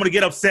 I'm going to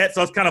get upset. So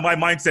that's kind of my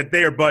mindset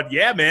there. But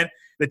yeah, man,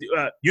 the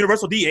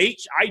universal DH,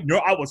 I know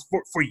I was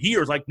for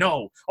years like,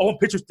 no, I want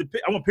pitchers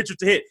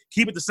to hit.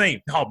 Keep it the same.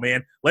 No,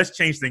 man, let's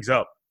change things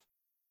up.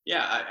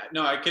 Yeah,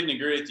 I couldn't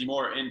agree with you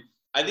more. And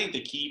I think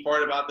the key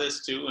part about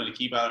this too, and the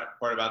key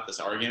part about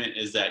this argument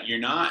is that you're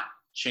not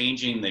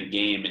changing the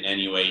game in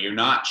any way. You're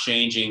not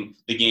changing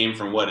the game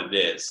from what it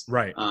is.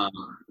 Right.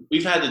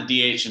 We've had the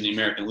DH in the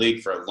American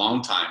League for a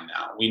long time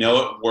now. We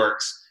know it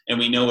works, and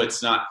we know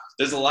it's not.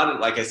 There's a lot of,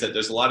 like I said,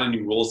 there's a lot of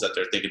new rules that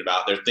they're thinking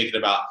about. They're thinking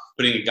about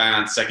putting a guy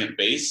on second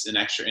base in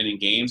extra inning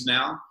games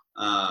now.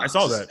 I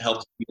saw that.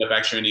 Helps speed up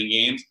extra inning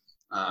games.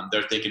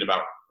 They're thinking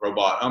about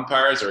robot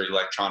umpires or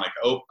electronic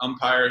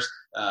umpires.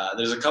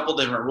 There's a couple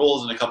different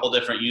rules and a couple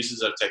different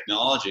uses of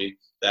technology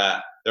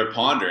that they're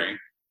pondering.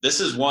 This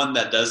is one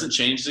that doesn't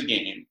change the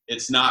game.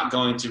 It's not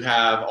going to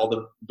have all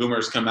the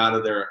boomers come out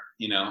of their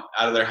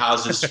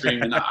houses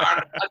screaming,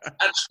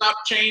 stop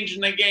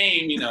changing the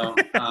game,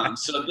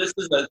 So this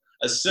is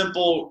a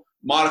simple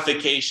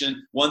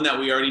modification, one that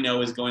we already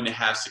know is going to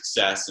have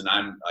success. And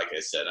like I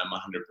said, I'm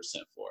 100%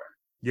 for it.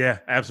 Yeah,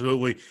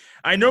 absolutely.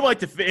 I normally like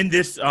to end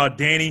this,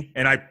 Danny,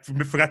 and I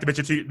forgot to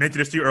mention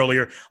this to you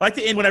earlier. I like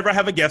to end whenever I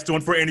have a guest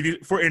on for interview.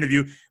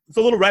 It's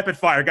a little rapid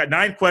fire. I got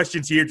 9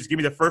 questions here. Just give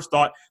me the first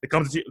thought that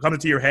comes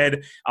into your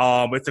head.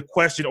 It's a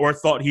question or a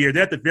thought here.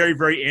 Then at the very,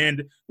 very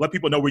end, let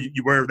people know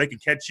where they can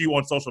catch you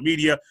on social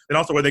media, and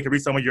also where they can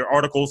read some of your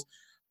articles.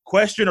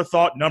 Question or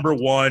thought number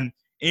 1,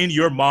 in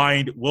your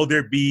mind, will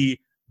there be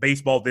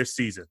baseball this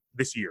year?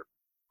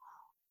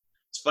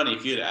 It's funny,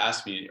 if you had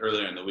asked me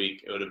earlier in the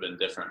week, it would have been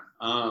different.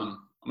 I'm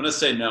going to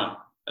say no.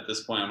 At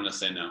this point, I'm going to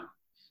say no.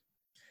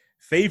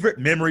 Favorite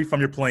memory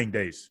from your playing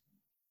days?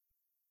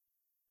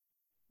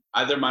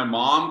 Either my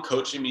mom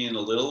coaching me in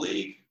the Little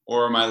League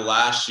or my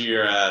last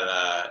year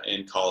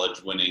in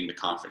college winning the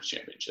conference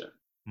championship.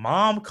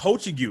 Mom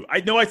coaching you. I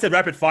know I said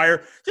rapid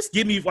fire. Just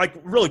give me,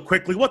 really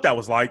quickly what that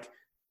was like.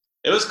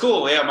 It was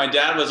cool. Yeah, my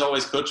dad was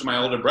always coaching my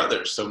older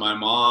brothers. So my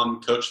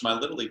mom coached my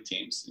Little League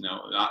teams.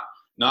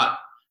 Not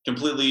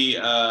completely,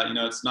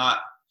 it's not,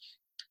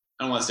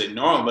 I don't want to say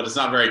normal, but it's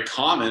not very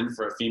common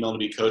for a female to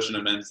be coaching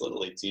a men's Little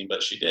League team,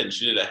 but she did. And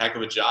she did a heck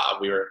of a job.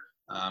 We were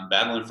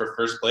battling for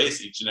first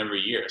place each and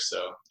every year.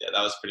 So, yeah,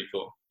 that was pretty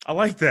cool. I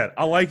like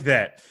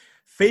that.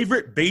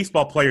 Favorite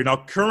baseball player,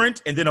 now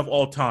current and then of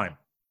all time?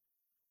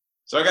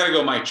 So I got to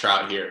go Mike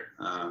Trout here.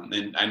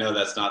 And I know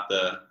that's not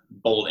the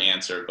bold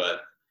answer,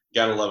 but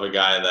got to love a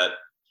guy that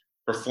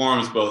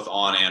performs both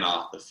on and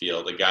off the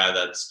field, a guy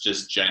that's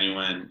just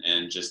genuine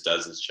and just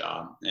does his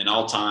job. And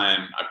all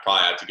time, I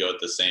probably have to go with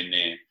the same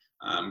name.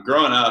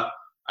 Growing up,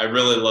 I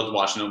really loved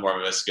watching Omar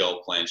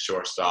Vizquel playing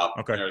shortstop.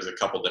 Okay. There was a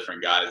couple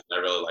different guys that I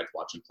really liked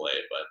watching play,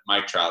 but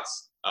Mike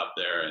Trout's up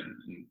there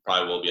and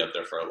probably will be up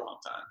there for a long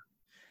time.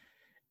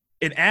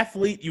 An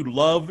athlete you'd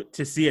love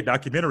to see a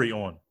documentary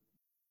on?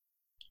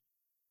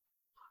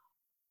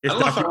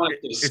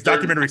 It's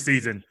documentary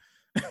season.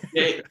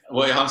 Wait,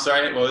 I'm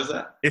sorry. What was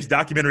that? It's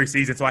documentary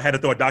season, so I had to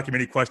throw a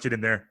documentary question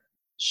in there.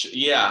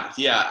 Yeah.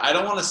 I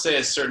don't want to say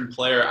a certain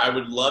player. I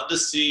would love to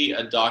see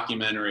a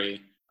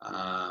documentary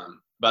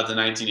about the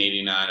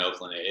 1989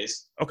 Oakland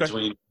A's. Okay.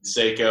 Between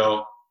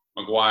Seiko,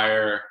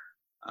 McGuire,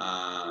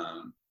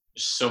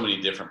 so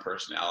many different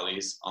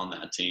personalities on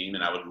that team,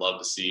 and I would love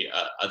to see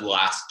a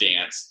Last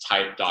Dance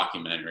type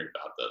documentary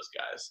about those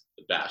guys,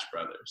 the Bash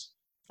brothers.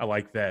 I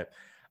like that.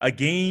 A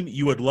game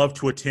you would love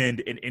to attend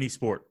in any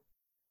sport?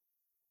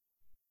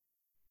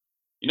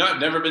 I've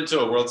never been to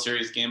a World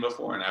Series game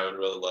before, and I would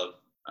really love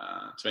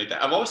to make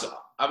that. I've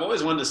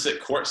always wanted to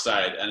sit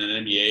courtside at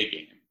an NBA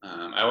game.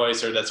 I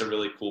always heard that's a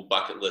really cool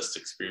bucket list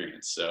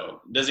experience.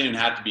 So it doesn't even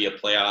have to be a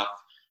playoff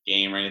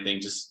game or anything.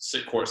 Just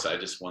sit courtside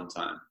just one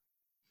time.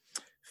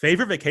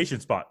 Favorite vacation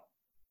spot?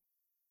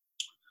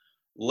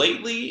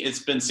 Lately, it's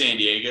been San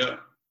Diego,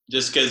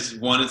 just because,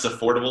 one, it's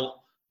affordable.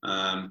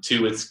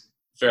 Two, it's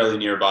fairly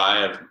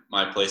nearby of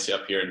my place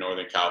up here in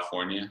Northern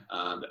California.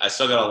 I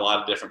still got a lot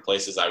of different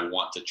places I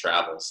want to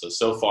travel.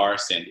 So far,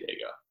 San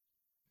Diego.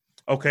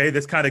 Okay,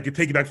 this kind of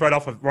piggybacks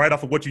right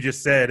off of what you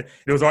just said.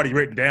 It was already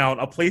written down.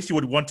 A place you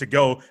would want to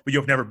go, but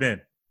you've never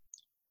been.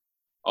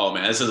 Oh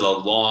man, this is a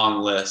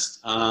long list.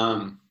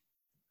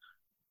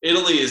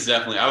 Italy is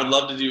definitely. I would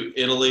love to do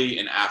Italy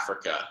and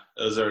Africa.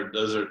 Those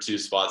are two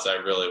spots I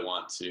really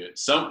want to.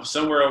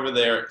 Somewhere over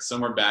there,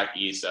 somewhere back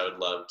east. I would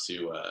love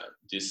to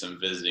do some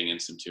visiting and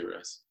some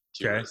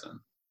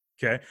tourism.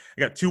 Okay.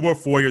 I got two more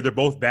for you. They're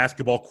both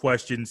basketball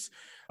questions.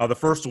 The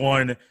first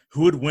one: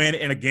 who would win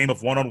in a game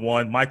of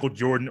one-on-one, Michael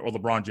Jordan or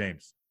LeBron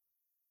James?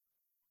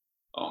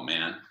 Oh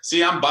man,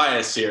 see, I'm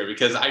biased here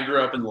because I grew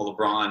up in the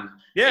LeBron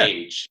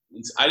age.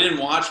 I didn't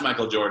watch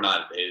Michael Jordan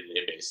on a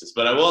day-to-day basis,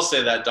 but I will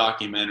say that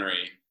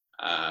documentary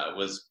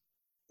was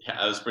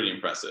pretty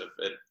impressive.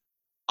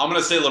 I'm going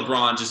to say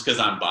LeBron just because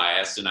I'm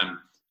biased and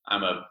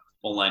I'm a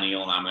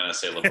millennial and I'm going to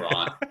say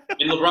LeBron.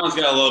 And LeBron's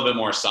got a little bit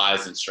more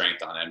size and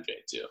strength on MJ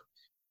too.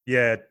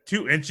 Yeah,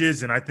 2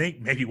 inches and I think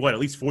maybe at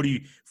least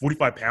 40,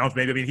 45 pounds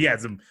maybe. I mean, he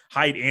has some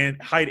height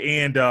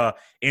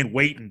and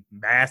weight and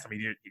mass. I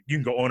mean, you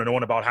can go on and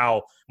on about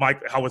how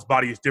his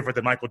body is different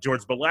than Michael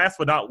Jordan's. But last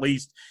but not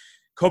least,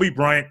 Kobe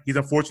Bryant. He's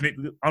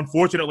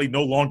unfortunately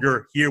no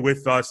longer here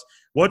with us.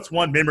 What's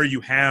one memory you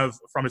have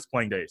from his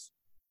playing days?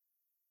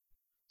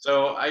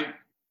 So I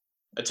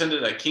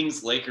attended a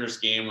Kings-Lakers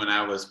game when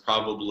I was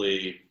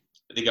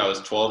I think I was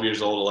 12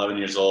 years old, 11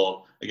 years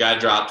old. The guy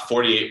dropped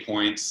 48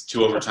 points,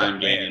 2 overtime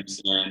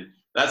games, and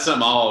that's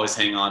something I'll always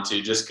hang on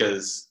to just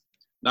because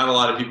not a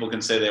lot of people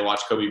can say they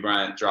watched Kobe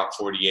Bryant drop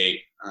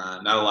 48.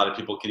 Not a lot of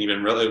people can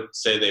even really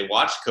say they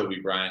watched Kobe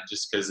Bryant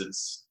just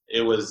because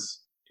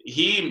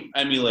he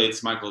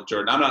emulates Michael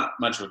Jordan. I'm not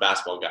much of a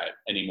basketball guy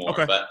anymore,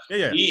 but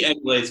he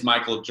emulates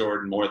Michael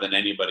Jordan more than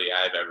anybody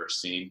I've ever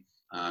seen,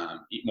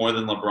 more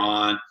than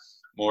LeBron,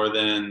 more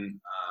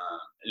than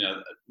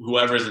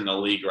whoever's in the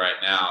league right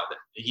now.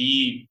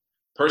 He,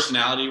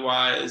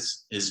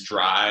 personality-wise, his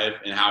drive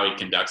and how he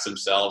conducts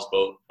himself,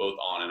 both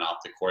on and off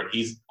the court,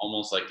 he's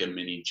almost like a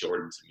mini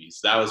Jordan to me.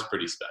 So that was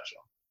pretty special.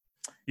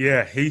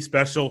 Yeah, he's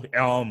special.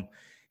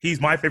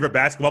 He's my favorite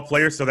basketball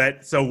player.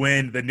 So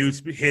when the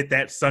news hit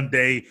that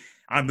Sunday,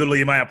 I'm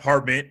literally in my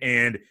apartment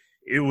and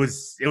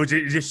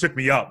it just shook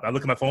me up. I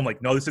look at my phone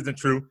like, no, this isn't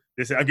true.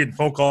 I'm getting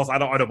phone calls. I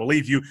don't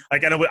believe you.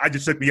 Like I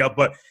just shook me up.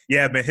 But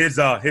yeah, man, his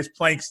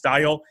playing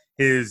style,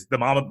 the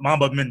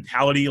Mamba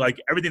mentality,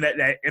 like everything that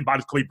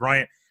embodies Kobe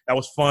Bryant, that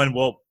was fun.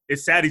 Well,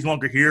 it's sad he's no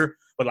longer here.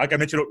 But like I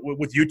mentioned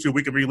with YouTube,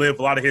 we can relive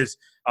a lot of his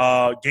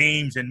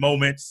games and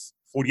moments.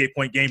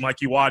 48-point game like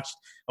you watched,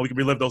 and we can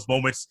relive those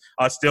moments.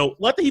 Still,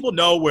 let the people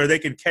know where they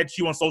can catch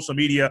you on social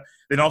media,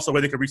 then also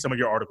where they can read some of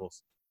your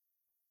articles.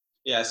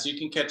 Yeah, so you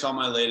can catch all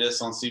my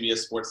latest on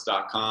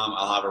CBSSports.com.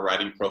 I'll have a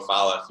writing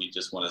profile if you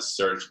just want to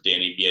search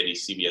Danny Vietti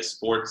CBS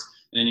Sports.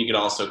 And then you can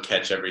also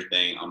catch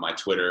everything on my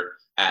Twitter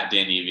at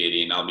Danny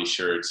Vietti, and I'll be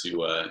sure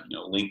to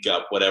link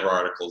up whatever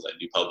articles I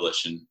do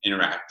publish and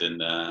interact and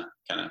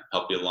kind of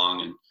help you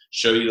along and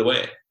show you the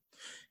way.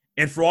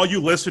 And for all you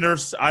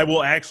listeners,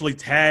 I'll actually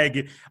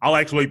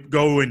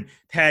go and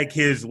tag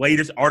his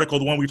latest article,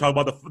 the one we talked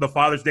about, the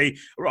Father's Day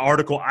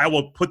article. I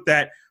will put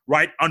that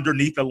right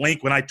underneath the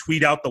link when I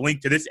tweet out the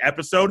link to this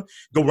episode.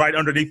 Go right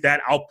underneath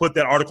that. I'll put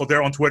that article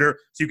there on Twitter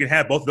so you can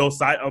have both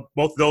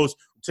of those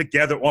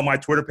together on my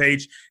Twitter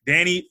page.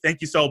 Danny,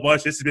 thank you so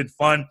much. This has been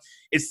fun.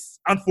 It's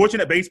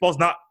unfortunate baseball's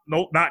not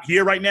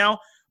here right now.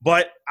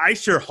 But I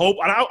sure hope,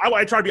 and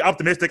I try to be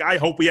optimistic. I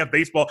hope we have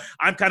baseball.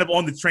 I'm kind of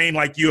on the train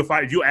like you.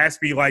 If you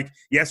ask me like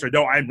yes or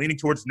no, I'm leaning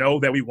towards no,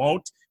 that we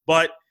won't.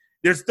 But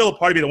there's still a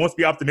part of me that wants to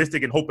be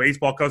optimistic and hope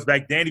baseball comes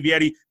back. Danny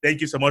Vietti,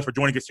 thank you so much for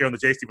joining us here on the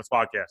Jay Stevens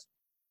Podcast.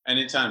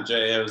 Anytime,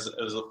 Jay. It was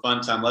a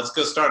fun time. Let's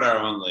go start our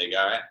own league,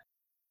 all right?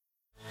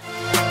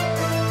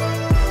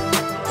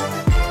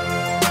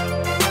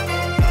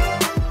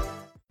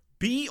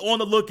 Be on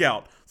the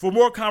lookout for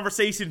more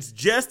conversations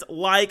just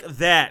like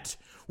that,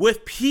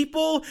 with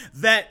people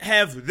that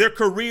have their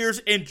careers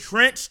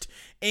entrenched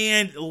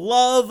and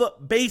love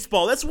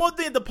baseball. That's one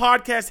thing the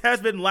podcast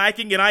has been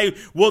lacking, and I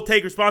will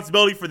take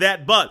responsibility for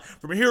that. But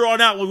from here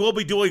on out, we will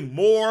be doing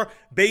more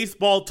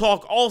baseball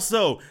talk.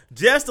 Also,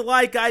 just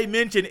like I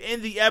mentioned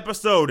in the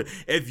episode,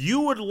 if you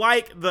would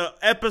like the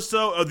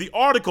episode of the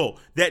article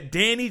that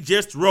Danny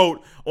just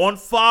wrote on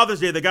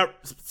Father's Day that got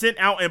sent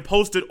out and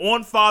posted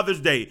on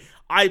Father's Day,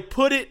 I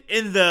put it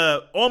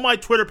on my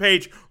Twitter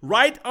page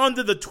right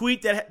under the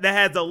tweet that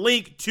has a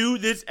link to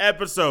this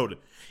episode.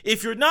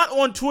 If you're not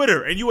on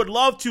Twitter and you would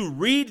love to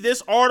read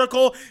this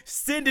article,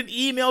 send an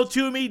email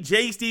to me,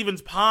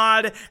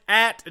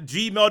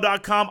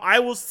 jstevenspod@gmail.com. I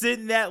will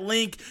send that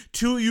link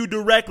to you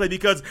directly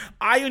because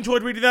I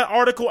enjoyed reading that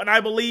article and I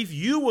believe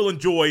you will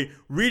enjoy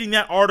reading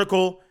that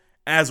article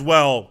as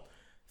well.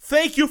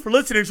 Thank you for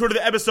listening to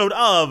the episode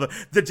of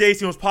the Jay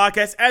Stevens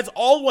Podcast. As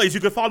always, you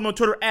can follow me on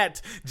Twitter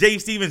at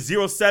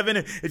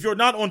jstevens07. If you're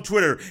not on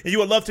Twitter and you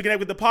would love to connect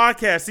with the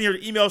podcast, send your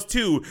emails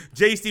to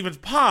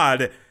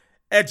jstevenspod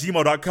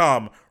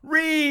gmail.com.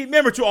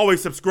 Remember to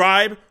always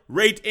subscribe,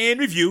 rate, and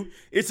review.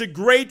 It's a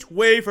great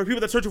way for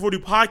people that are searching for new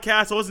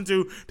podcasts to listen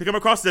to come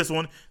across this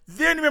one.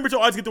 Then remember to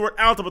always get the word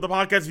out about the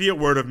podcast via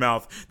word of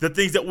mouth. The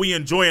things that we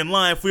enjoy in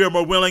life, we are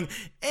more willing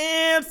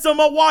and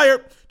somewhat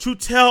wired to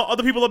tell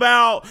other people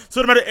about.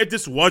 So no matter if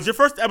this was your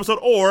first episode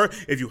or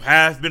if you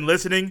have been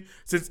listening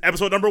since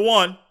episode number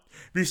 1,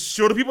 be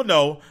sure to people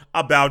know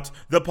about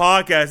the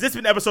podcast. This has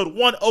been episode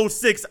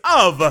 106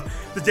 of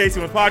the J.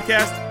 Simmons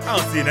Podcast. I'll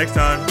see you next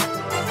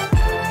time.